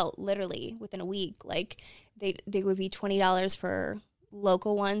them out literally within a week. Like they would be $20 for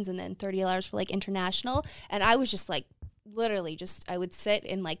local ones and then $30 for like international. And I was just like, literally just, I would sit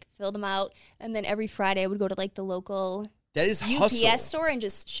and like fill them out. And then every Friday I would go to like the local UPS store and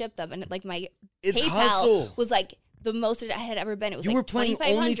just ship them. And like my PayPal was like, the most it had ever been. It was you like were playing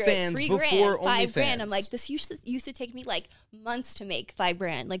OnlyFans before OnlyFans. $5,000. I'm like, this used to take me like months to make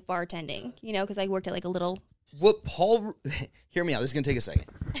 $5,000, like bartending, you know, because I worked at like a little. Hear me out. This is gonna take a second.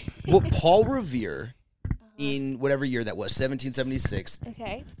 What Paul Revere in whatever year that was, 1776,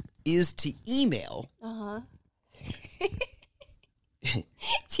 is to email.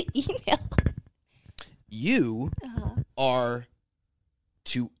 To email. You are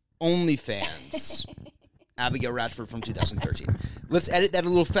to OnlyFans. Abigail Ratchford from 2013. Let's edit that a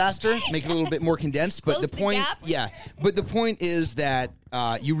little faster, make it a little bit more condensed. But the point is that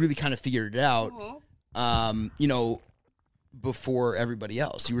you really kind of figured it out, you know, before everybody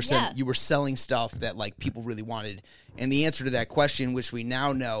else. You were selling stuff that like people really wanted, and the answer to that question, which we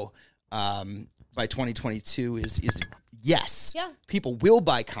now know by 2022, is yes. Yeah. People will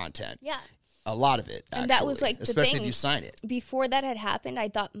buy content. Yeah. A lot of it, actually. And that was like the especially thing. If you sign it. Before that had happened, I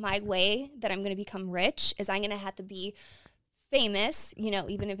thought my way that I'm going to become rich is I'm going to have to be famous, you know,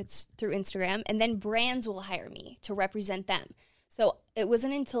 even if it's through Instagram, and then brands will hire me to represent them. So it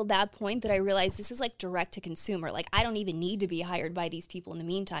wasn't until that point that I realized this is like direct to consumer. Like I don't even need to be hired by these people in the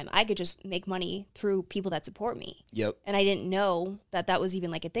meantime. I could just make money through people that support me. Yep. And I didn't know that was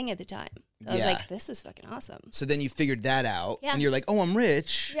even like a thing at the time. So I was like, this is fucking awesome. So then you figured that out and you're like, oh, I'm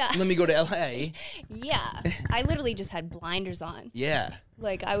rich. Yeah. Let me go to LA. Yeah. I literally just had blinders on. Yeah.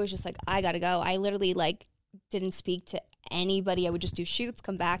 Like I was just like, I gotta go. I literally like didn't speak to anybody. I would just do shoots,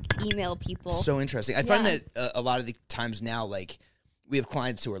 come back, email people. So interesting. I find that a lot of the times now, like we have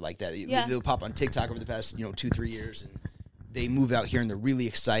clients who are like that. They'll pop on TikTok over the past 2-3 years, and they move out here and they're really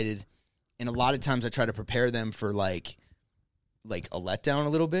excited. And a lot of times I try to prepare them for like a letdown a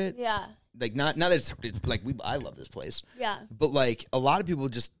little bit. Yeah. Like not that it's like I love this place. Yeah. But like a lot of people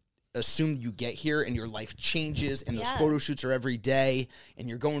just assume you get here and your life changes and those photo shoots are every day and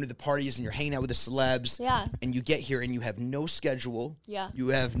you're going to the parties and you're hanging out with the celebs. Yeah. And you get here and you have no schedule. Yeah. You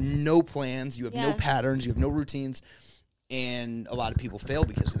have no plans. You have no patterns. You have no routines. And a lot of people fail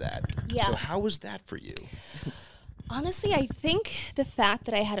because of that. Yeah. So how was that for you? Honestly, I think the fact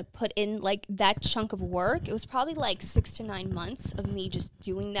that I had to put in like that chunk of work, it was probably like 6 to 9 months of me just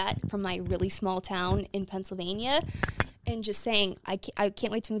doing that from my really small town in Pennsylvania and just saying, I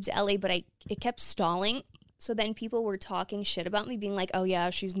can't wait to move to LA, but it kept stalling. So then people were talking shit about me, being like, oh yeah,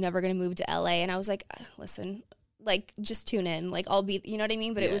 she's never going to move to LA. And I was like, listen, like just tune in. Like I'll be, you know what I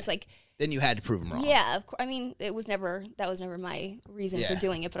mean? But it was like. Then you had to prove them wrong. Yeah, of course. I mean, that was never my reason for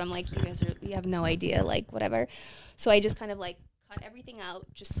doing it. But I'm like, you have no idea, like whatever. So I just kind of like cut everything out,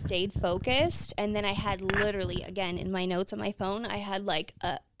 just stayed focused. And then I had literally, again, in my notes on my phone, I had like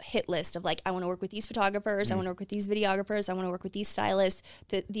a hit list of like, I want to work with these photographers. I want to work with these videographers. I want to work with these stylists,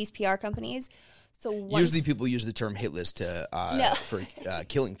 these PR companies. So usually people use the term hit list for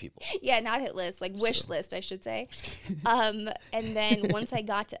killing people. Yeah, not hit list, like wish list, I should say. And then once I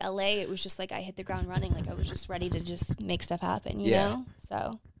got to LA, it was just like I hit the ground running. Like I was just ready to just make stuff happen, you know?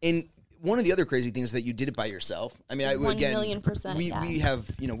 So. And one of the other crazy things that you did it by yourself. I mean, 1,000,000%. We have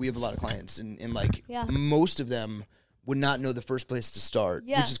we have a lot of clients, and like most of them would not know the first place to start,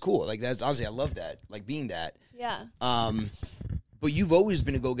 which is cool. Like that's honestly, I love that. Like being that. Yeah. But you've always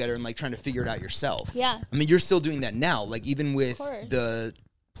been a go-getter and like trying to figure it out yourself. Yeah. I mean, you're still doing that now. Like even with the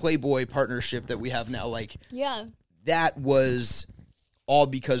Playboy partnership that we have now, like that was all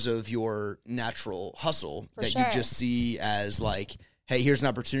because of your natural hustle you just see as like, hey, here's an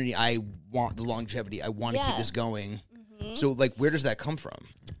opportunity. I want the longevity. I want to keep this going. Mm-hmm. So like, where does that come from?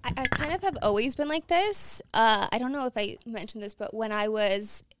 I kind of have always been like this. I don't know if I mentioned this, but when I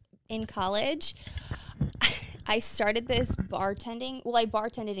was in college, I started this bartending. Well, I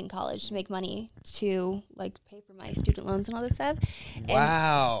bartended in college to make money to like pay for my student loans and all that stuff.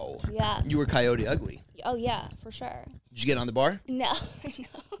 Wow. And, yeah. You were Coyote Ugly. Oh yeah, for sure. Did you get on the bar? No.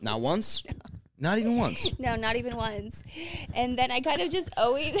 Not once? No. Not even once? No, not even once. And then I kind of just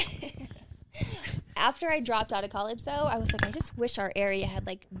always... After I dropped out of college, though, I was like, I just wish our area had,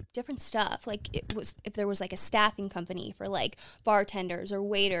 like, different stuff. Like, if there was, like, a staffing company for, like, bartenders or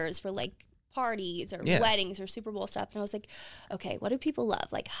waiters for, like, parties or weddings or Super Bowl stuff. And I was like, okay, what do people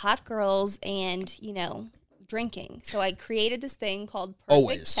love? Like, hot girls and, drinking. So I created this thing called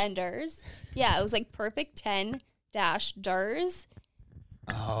Perfect Tenders. Yeah, it was, like, Perfect 10-Durs.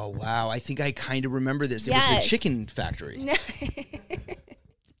 Oh, wow. I think I kind of remember this. It was a chicken factory. No.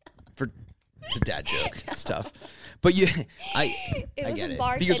 It's a dad joke. It's tough. But I get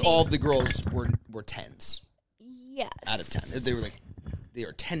it. Because all of the girls were 10s. Yes. Out of 10. They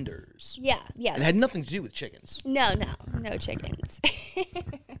were tenders. Yeah. And it had nothing to do with chickens. No chickens.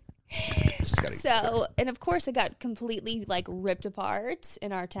 So, and of course it got completely like ripped apart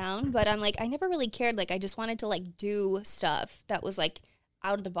in our town, but I'm like, I never really cared. Like I just wanted to like do stuff that was like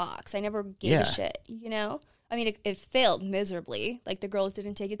out of the box. I never gave a shit, I mean, it failed miserably. Like, the girls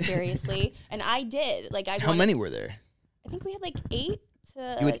didn't take it seriously. And I did. Like, How many were there? I think we had, like, 8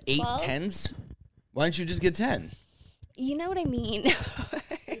 to You had 8 12. 10s? Why didn't you just get 10? You know what I mean?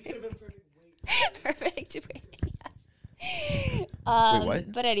 Perfect weight. Wait, what?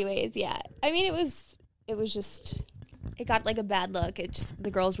 But anyways, yeah. I mean, it was just, it got, like, a bad look.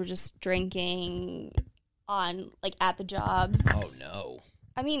 The girls were just drinking on, like, at the jobs. Oh, no.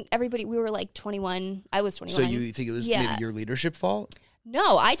 I mean, we were like 21. I was 21. So you think it was maybe your leadership fault?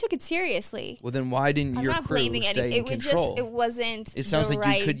 No, I took it seriously. Well, then why didn't your crew stay in control? It wasn't. It sounds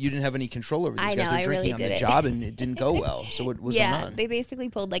like you didn't have any control over these guys. They're drinking on the job, and it didn't go well. So what was going on? Yeah, they basically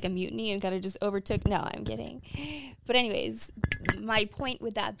pulled like a mutiny and kind of just overtook. No, I'm kidding. But anyways, my point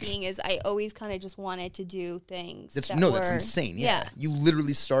with that being is I always kind of just wanted to do things. That's insane. Yeah. You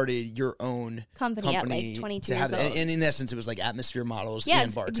literally started your own company at like 22 years old. And in essence, it was like atmosphere models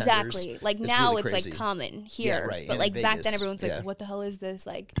and bartenders. Exactly. Like now it's like common here. Right. But like back then everyone's like, what the hell is this?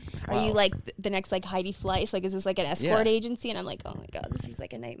 Like, are you like the next like Heidi Fleiss? Like, is this like an escort agency? And I'm like, oh my God, this is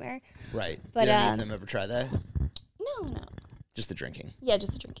like a nightmare. Right. But, did any of them ever try that? No. Just the drinking. Yeah,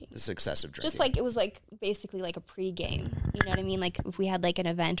 just the drinking. Just excessive drinking. Just like it was like basically like a pregame. You know what I mean? Like if we had like an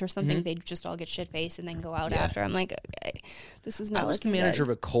event or something, they'd just all get shit faced and then go out after. I'm like, okay, this is not. I was the manager of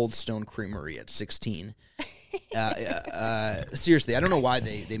a Cold Stone Creamery at 16. Seriously, I don't know why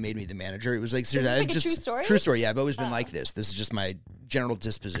they made me the manager. It was like seriously, like a true story. True story. Yeah, I've always been like this. This is just my general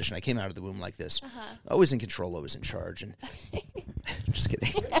disposition. I came out of the womb like this. Always in control. Always in charge. And just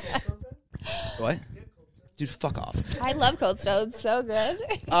kidding. What? Dude, fuck off. I love Cold Stone. It's so good.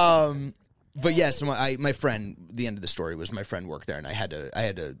 But yeah, so my friend, the end of the story was my friend worked there, and I had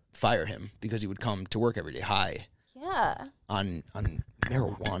to fire him because he would come to work every day high. Yeah. On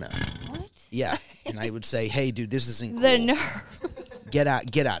marijuana. What? Yeah, and I would say, hey, dude, this isn't cool. The nerve. Get out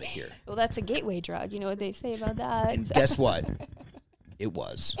of here. Well, that's a gateway drug. You know what they say about that. And guess what? It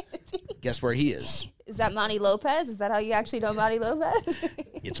was. Guess where he is? Is that Monty Lopez? Is that how you actually know Monty Lopez?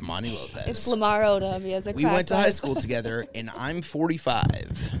 It's Monty Lopez. It's Lamar Odom. He has a We went to high school together, and I'm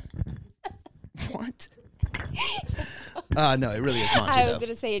 45. What? No, it really is Monty, I was going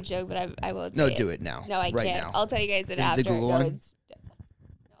to say a joke, but I won't say No, it. do it now. No, I right can't. Now. I'll tell you guys it is after. It the Google one? No,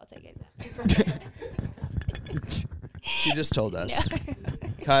 I'll tell you guys after. She just told us. No.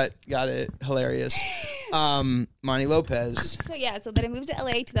 Cut. Got it. Hilarious. Monty Lopez. So then I moved to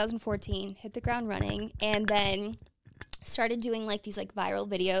LA 2014, hit the ground running, and then started doing like these like viral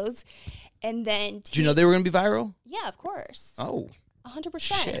videos. And then Did you know they were going to be viral? Yeah, of course. Oh. 100%.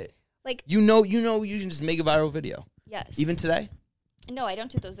 Shit. Like you know you can just make a viral video. Yes. Even today? No, I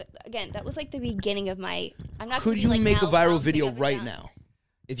don't do those. Again, that was like the beginning of my Could you make a viral video right now?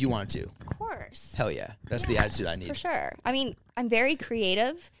 If you wanted to. Of course. Hell yeah. That's the attitude I need. For sure. I mean, I'm very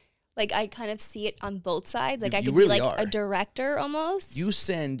creative. Like, I kind of see it on both sides. Like, I could really be like a director almost. You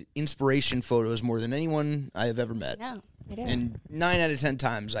send inspiration photos more than anyone I have ever met. No, I do. And 9 out of 10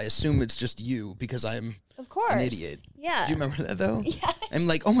 times, I assume it's just you because I'm an idiot. Yeah. Do you remember that, though? Yeah. I'm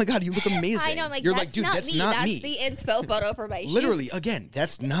like, oh my God, you look amazing. I know. I'm like, You're like, dude, that's not me. That's the inspo photo for my shoot. Literally, again,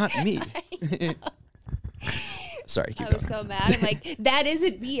 that's not me. Sorry, keep I going. was so mad. I'm like, that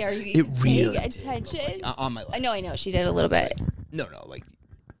isn't me. Are you paying attention? Like, on my life. I know. She did a little bit. No, like,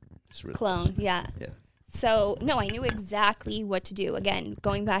 it's really clone. Yeah. So, no, I knew exactly what to do. Again,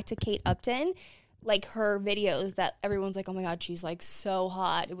 going back to Kate Upton, like her videos that everyone's like, oh my God, she's like so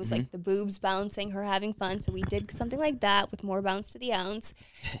hot. It was like the boobs bouncing, her having fun. So we did something like that with more bounce to the ounce.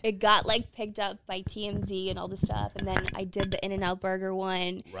 It got like picked up by TMZ and all this stuff. And then I did the In-N-Out Burger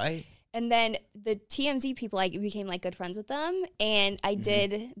one. Right. And then the TMZ people, I became like good friends with them. And I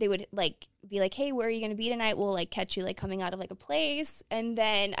did, they would like be like, hey, where are you going to be tonight? We'll like catch you like coming out of like a place. And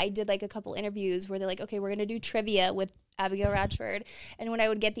then I did like a couple interviews where they're like, okay, we're going to do trivia with Abigail Ratchford. And when I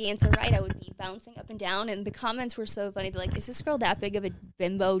would get the answer right, I would be bouncing up and down. And the comments were so funny. They're like, is this girl that big of a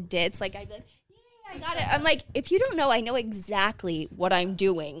bimbo ditz? Like, I'd be like, yeah, I got it. I'm like, if you don't know, I know exactly what I'm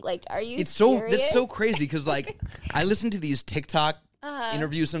doing. Like, are you serious? That's so crazy because like I listen to these TikTok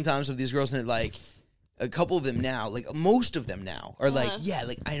interviews sometimes of these girls, and like a couple of them now, like most of them now are like, yeah,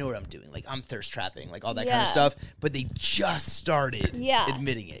 like I know what I'm doing, like I'm thirst trapping, like all that kind of stuff, but they just started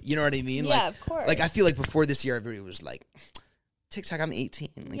admitting it. You know what I mean? Yeah, like, of course. Like I feel like before this year, everybody was like, TikTok, I'm 18,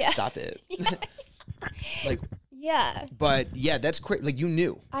 like stop it. Like. Yeah. But yeah, that's crazy. Like you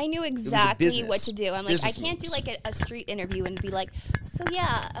knew. I knew exactly what to do. I'm like, I can't do like a street interview and be like, so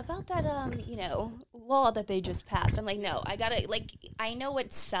yeah, about that law that they just passed. I'm like, no, I gotta I know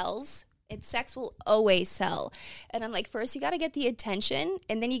what sells. Sex will always sell. And I'm like, first you gotta get the attention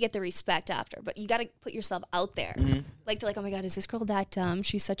and then you get the respect after. But you gotta put yourself out there. Like they're like, oh my God, is this girl that dumb?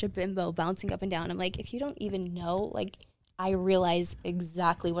 She's such a bimbo bouncing up and down. I'm like, if you don't even know, like I realize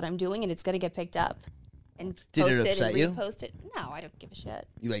exactly what I'm doing and it's gonna get picked up. And did it upset you? Reposted. No, I don't give a shit.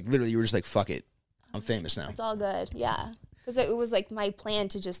 You like literally, you were just like, fuck it, I'm famous now. It's all good, yeah. Because it was like my plan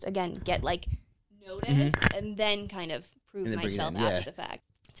to just again get like noticed and then kind of prove myself after the fact.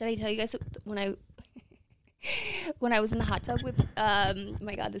 Did I tell you guys when I was in the hot tub with?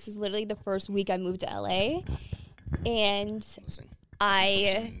 My God, this is literally the first week I moved to LA, and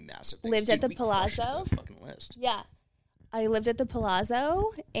I lived at the Palazzo. Fucking list. Yeah. I lived at the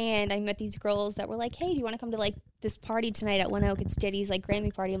Palazzo, and I met these girls that were like, hey, do you want to come to, like, this party tonight at One Oak? It's Diddy's, like,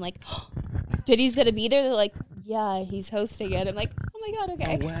 Grammy party. I'm like, oh, Diddy's going to be there? They're like, yeah, he's hosting it. I'm like, oh, my God,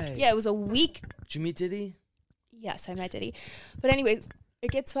 okay. No way. Yeah, it was a week. Did you meet Diddy? Yes, I met Diddy. But anyways,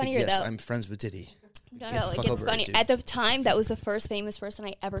 it gets funnier, like, yes, though. I'm friends with Diddy. No, it gets funny. At the time, that was the first famous person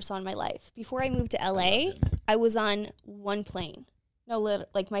I ever saw in my life. Before I moved to LA, I was on one plane. No,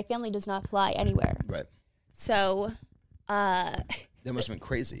 like, my family does not fly anywhere. Right. So... that must have been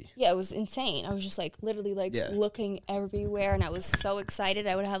crazy. Yeah, it was insane. I was just like literally like looking everywhere, and I was so excited.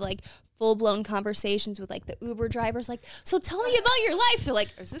 I would have like full-blown conversations with like the Uber drivers, like, so tell me about your life. They're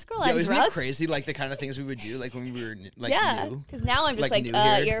like, is this girl on drugs? Isn't it crazy, like the kind of things we would do like when we were like new? Because now I'm just like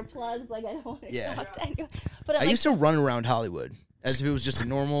earplugs, like I don't want to talk to anyone. But I used to run around Hollywood as if it was just a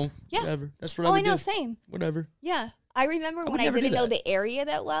normal whatever. That's what I would do. Oh, I know, same. Whatever. Yeah. I remember when I didn't know the area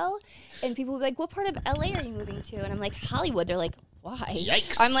that well, and people would be like, what part of LA are you moving to? And I'm like, Hollywood. They're like, why?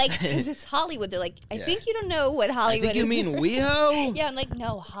 Yikes. I'm like, because it's Hollywood. They're like, I think you don't know what Hollywood is. I think you mean WeHo? Yeah, I'm like,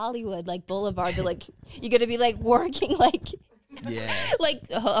 no, Hollywood, like Boulevard. They're like, you're going to be like working like, like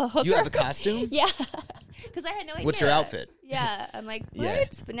a hooker? You have a costume? Yeah. Because I had no idea. What's your outfit? Yeah. I'm like, what? Yeah.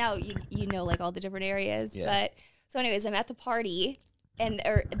 But now you know like all the different areas. Yeah. But so anyways, I'm at the party. And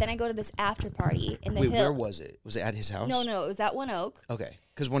then I go to this after party in the hill. Where was it? Was it at his house? No, it was at One Oak. Okay,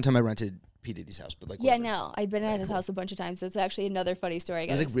 because one time I rented P. Diddy's house, but like no, I've been at his house a bunch of times. It's actually another funny story.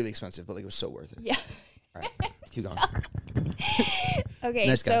 It was like really expensive, but like it was so worth it. Yeah. All right, keep going. Okay,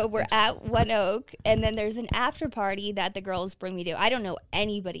 nice so we're at One Oak, and then there's an after party that the girls bring me to. I don't know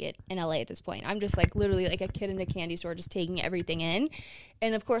anybody in LA at this point. I'm just like literally like a kid in a candy store, just taking everything in.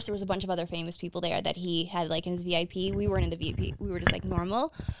 And of course, there was a bunch of other famous people there that he had like in his VIP. We weren't in the VIP. We were just like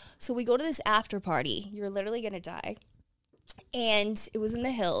normal. So we go to this after party. You're literally gonna die. And it was in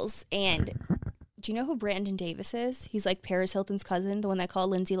the hills. And do you know who Brandon Davis is? He's like Paris Hilton's cousin, the one that called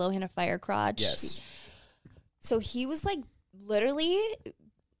Lindsay Lohan a fire crotch. Yes. So he was like literally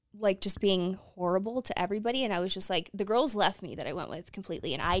like just being horrible to everybody. And I was just like, the girls left me that I went with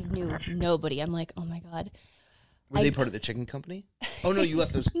completely. And I knew nobody. I'm like, oh my God. Were they part of the chicken company? Oh, no, you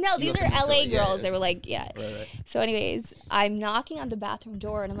left those. No, these are LA girls. Yeah. They were like, Right. So anyways, I'm knocking on the bathroom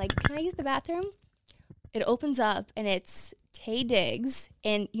door and I'm like, can I use the bathroom? It opens up and it's Taye Diggs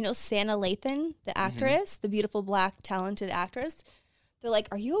and, you know, Sanaa Lathan, the actress, the beautiful black talented actress. They're like,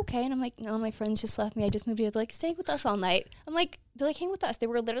 are you okay? And I'm like, no, my friends just left me. I just moved here. They're like, stay with us all night. I'm like, they're like, hang with us. They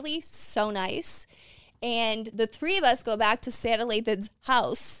were literally so nice. And the three of us go back to Sanaa Lathan's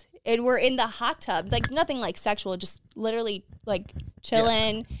house. And we're in the hot tub. Like, nothing like sexual. Just literally, like,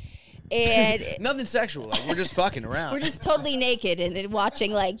 chilling. Yeah. And nothing sexual. Like, we're just fucking around. We're just totally naked and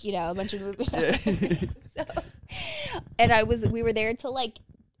watching, like, you know, a bunch of movies. Yeah. And we were there till, like,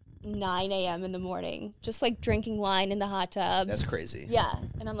 9 a.m. in the morning, just like drinking wine in the hot tub. That's crazy. Yeah.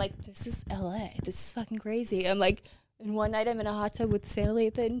 And I'm like, this is LA. This is fucking crazy. I'm like, and one night I'm in a hot tub with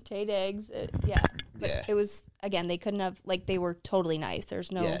Sanaa Lathan, Taye Diggs. But it was, again, they couldn't have, like, they were totally nice.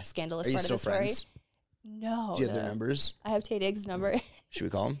 There's no scandalous part of the story. Friends? No. Do you have their numbers? I have Taye Diggs' number. Should we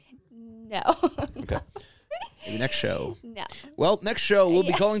call him? No. Okay. Maybe next show. No. Well, next show we'll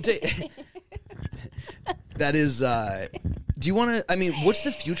be calling Taye. That is, do you want to, I mean, what's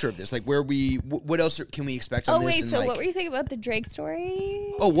the future of this? Like, what else can we expect on this? Oh, wait, so what were you saying about the Drake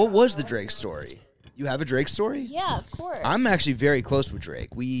story? Oh, what was the Drake story? You have a Drake story? Yeah, of course. I'm actually very close with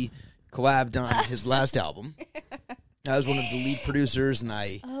Drake. We collabed on his last album. I was one of the lead producers, and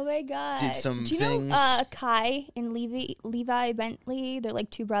I did some things. Do you know Kai and Levi Bentley? They're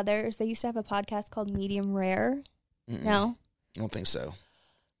like two brothers. They used to have a podcast called Medium Rare. Mm-mm. No? I don't think so.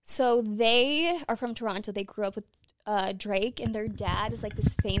 So they are from Toronto. They grew up with Drake, and their dad is like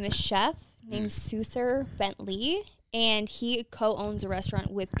this famous chef named Susar Bentley, and he co-owns a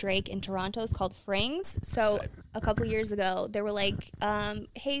restaurant with Drake in Toronto. It's called Frings. So a couple years ago, they were like,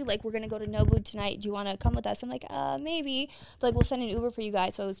 hey, like, we're going to go to Nobu tonight. Do you want to come with us? I'm like, maybe. They're like, we'll send an Uber for you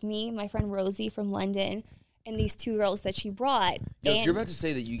guys. So it was me, my friend Rosie from London, and these two girls that she brought. Yo, if you're about to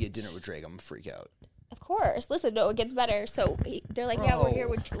say that you get dinner with Drake, I'm going to freak out. Of course. Listen, no, it gets better. So they're like, yeah, we're here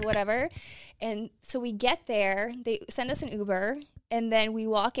with whatever. And so we get there. They send us an Uber. And then we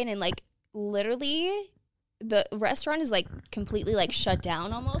walk in and, like, literally the restaurant is, like, completely, like, shut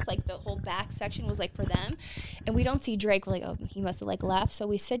down almost. Like, the whole back section was, like, for them. And we don't see Drake. We're like, oh, he must have, like, left. So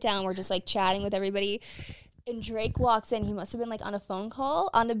we sit down. We're just, like, chatting with everybody. And Drake walks in. He must have been, like, on a phone call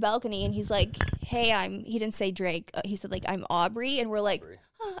on the balcony. And he's like, hey, he didn't say Drake. He said, like, I'm Aubrey. And we're like,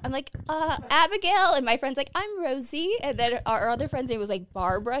 I'm like, Abigail. And my friend's like, I'm Rosie. And then our other friend's name was, like,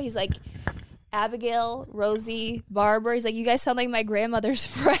 Barbara. He's like, Abigail, Rosie, Barbara. He's like, you guys sound like my grandmother's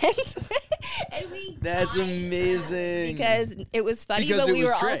friends. That's amazing. Because it was funny, but we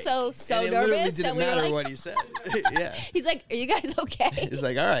were also so nervous that we were like, what he said. Yeah. He's like, "Are you guys okay?" He's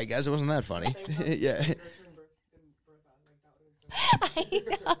like, "All right, guys, it wasn't that funny." Yeah.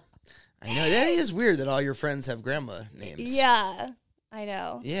 I know that is weird that all your friends have grandma names. Yeah, I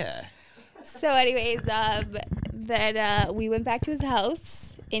know. Yeah. So, anyways, we went back to his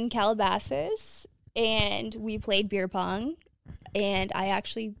house in Calabasas, and we played beer pong, and I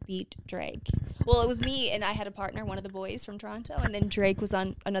actually beat Drake. Well, it was me, and I had a partner, one of the boys from Toronto, and then Drake was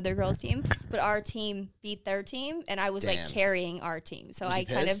on another girl's team, but our team beat their team, and I was like carrying our team. So I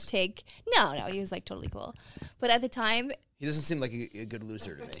kind of no, he was like totally cool. But at the time, he doesn't seem like a good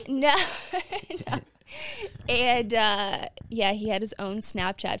loser to me. No. And he had his own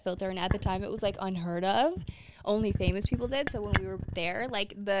Snapchat filter, and at the time it was like unheard of. Only famous people did. So when we were there,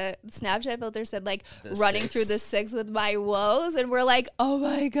 like the Snapchat filter said like running through the 6 with my woes, and we're like, oh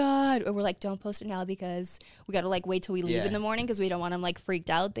my god, and we're like, don't post it now because we got to like wait till we leave in the morning because we don't want him like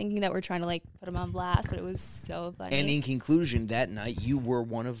freaked out thinking that we're trying to like put him on blast. But it was so funny. And in conclusion, that night you were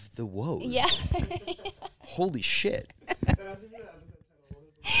one of the woes. Yeah. Holy shit.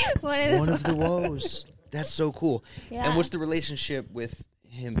 One of the woes. That's so cool. Yeah. And what's the relationship with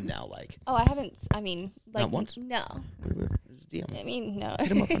him now like? Oh, I haven't. I mean, like, not once? No. DM. I mean, no. Hit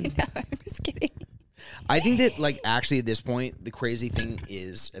him up on No, I'm just kidding. I think that, like, actually at this point, the crazy thing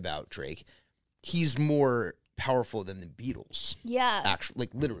is about Drake, he's more powerful than the Beatles. Yeah. Actually,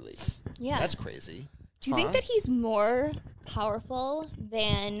 like, literally. Yeah. That's crazy. Do you think that he's more powerful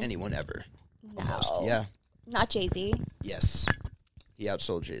than anyone ever? No. Almost. Yeah. Not Jay-Z. Yes. He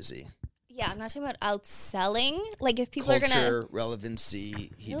outsold Jay-Z. Yeah, I'm not talking about outselling. Like, if people Culture, are going to...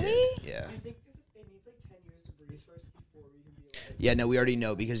 relevancy, he really? did. Yeah. I think it needs like 10 years to breathe first before we can be like... Yeah, no, we already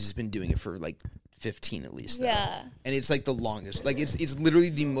know because he's been doing it for like 15 at least. Yeah. Though. And it's like the longest. Like, it's literally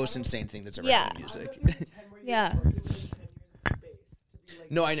the most insane thing that's ever happened in music. Yeah.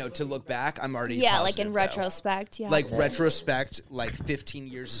 No, I know. To look back, I'm already like in retrospect, retrospect, like 15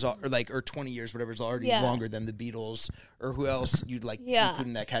 years is or 20 years, whatever, is already longer than the Beatles or who else you'd like include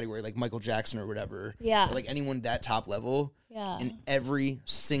in that category, like Michael Jackson or whatever. Yeah. Or like anyone that top level. Yeah. In every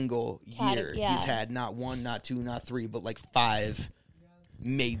single year, he's had not 1, not 2, not 3, but like 5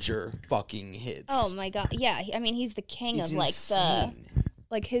 major fucking hits. Oh my god. Yeah. I mean, he's the king of like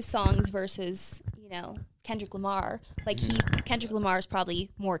his songs versus, Kendrick Lamar. Like Kendrick Lamar is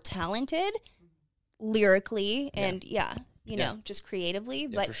probably more talented lyrically and just creatively.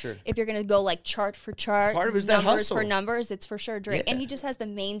 Yeah, but for sure. if you're gonna go like chart for chart, part of it's numbers that hustle. for numbers, it's for sure Drake. Yeah. And he just has the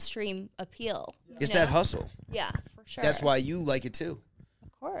mainstream appeal. It's that hustle. Yeah, for sure. That's why you like it too.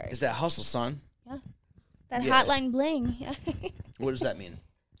 Of course. It's that hustle, son. Yeah. That hotline bling. What does that mean?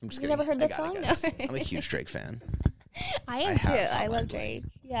 I'm just kidding. You never heard that song? No. I'm a huge Drake fan. I am too. I love Drake.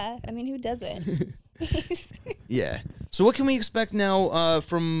 Yeah. I mean, who doesn't? Yeah. So what can we expect now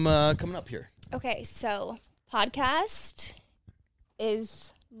from coming up here? Okay, so podcast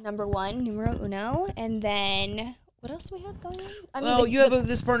is numero uno, and then what else do we have going on? I mean, you have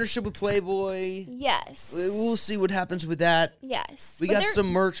this partnership with Playboy. Yes. We'll see what happens with that. Yes. We got some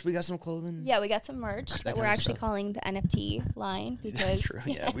merch. We got some clothing. Yeah, we got some merch that we're actually calling the NFT line because that's true.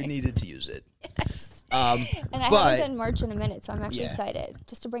 Yeah, we needed to use it. Yes. And I haven't done merch in a minute, so I'm actually excited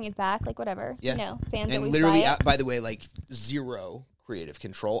just to bring it back, like whatever. Yeah. Fans and always literally, buy it. by the way, like zero creative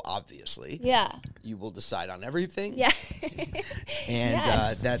control, obviously. Yeah. You will decide on everything. Yeah. And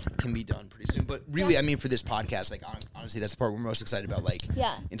that can be done pretty soon. But really, I mean, for this podcast, like honestly, that's the part we're most excited about. Like,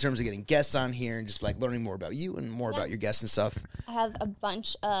 in terms of getting guests on here and just like learning more about you and more about your guests and stuff. I have a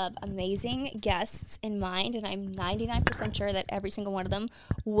bunch of amazing guests in mind, and I'm 99% sure that every single one of them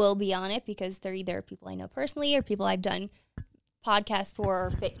will be on it because they're either people I know personally or people I've done podcasts for,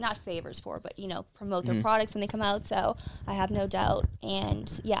 or not favors for, but promote their products when they come out. So I have no doubt. And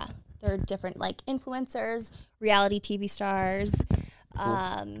they're different like influencers, reality TV stars,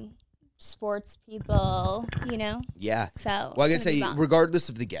 sports people, Yeah. So well, I gotta tell you, regardless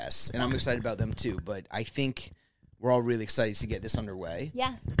of the guests, and I'm excited about them too, but I think we're all really excited to get this underway.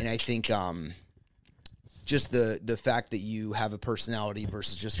 Yeah. And I think just the fact that you have a personality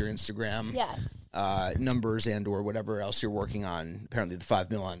versus just your Instagram numbers and or whatever else you're working on, apparently the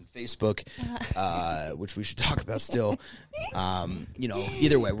 5 mil on Facebook, which we should talk about still.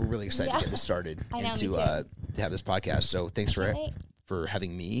 Either way, we're really excited to get this started and to have this podcast. So thanks for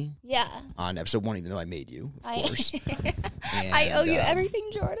having me on episode 1, even though I made you, of course. And, I owe you everything,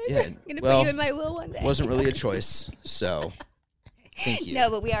 Jordan. Yeah, I'm going to put you in my will one day. Wasn't really a choice, so thank you. No,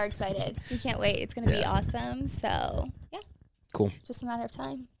 but we are excited. We can't wait. It's going to be awesome. So, Cool. Just a matter of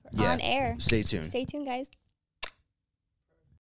time. On air. Stay tuned. Stay tuned, guys.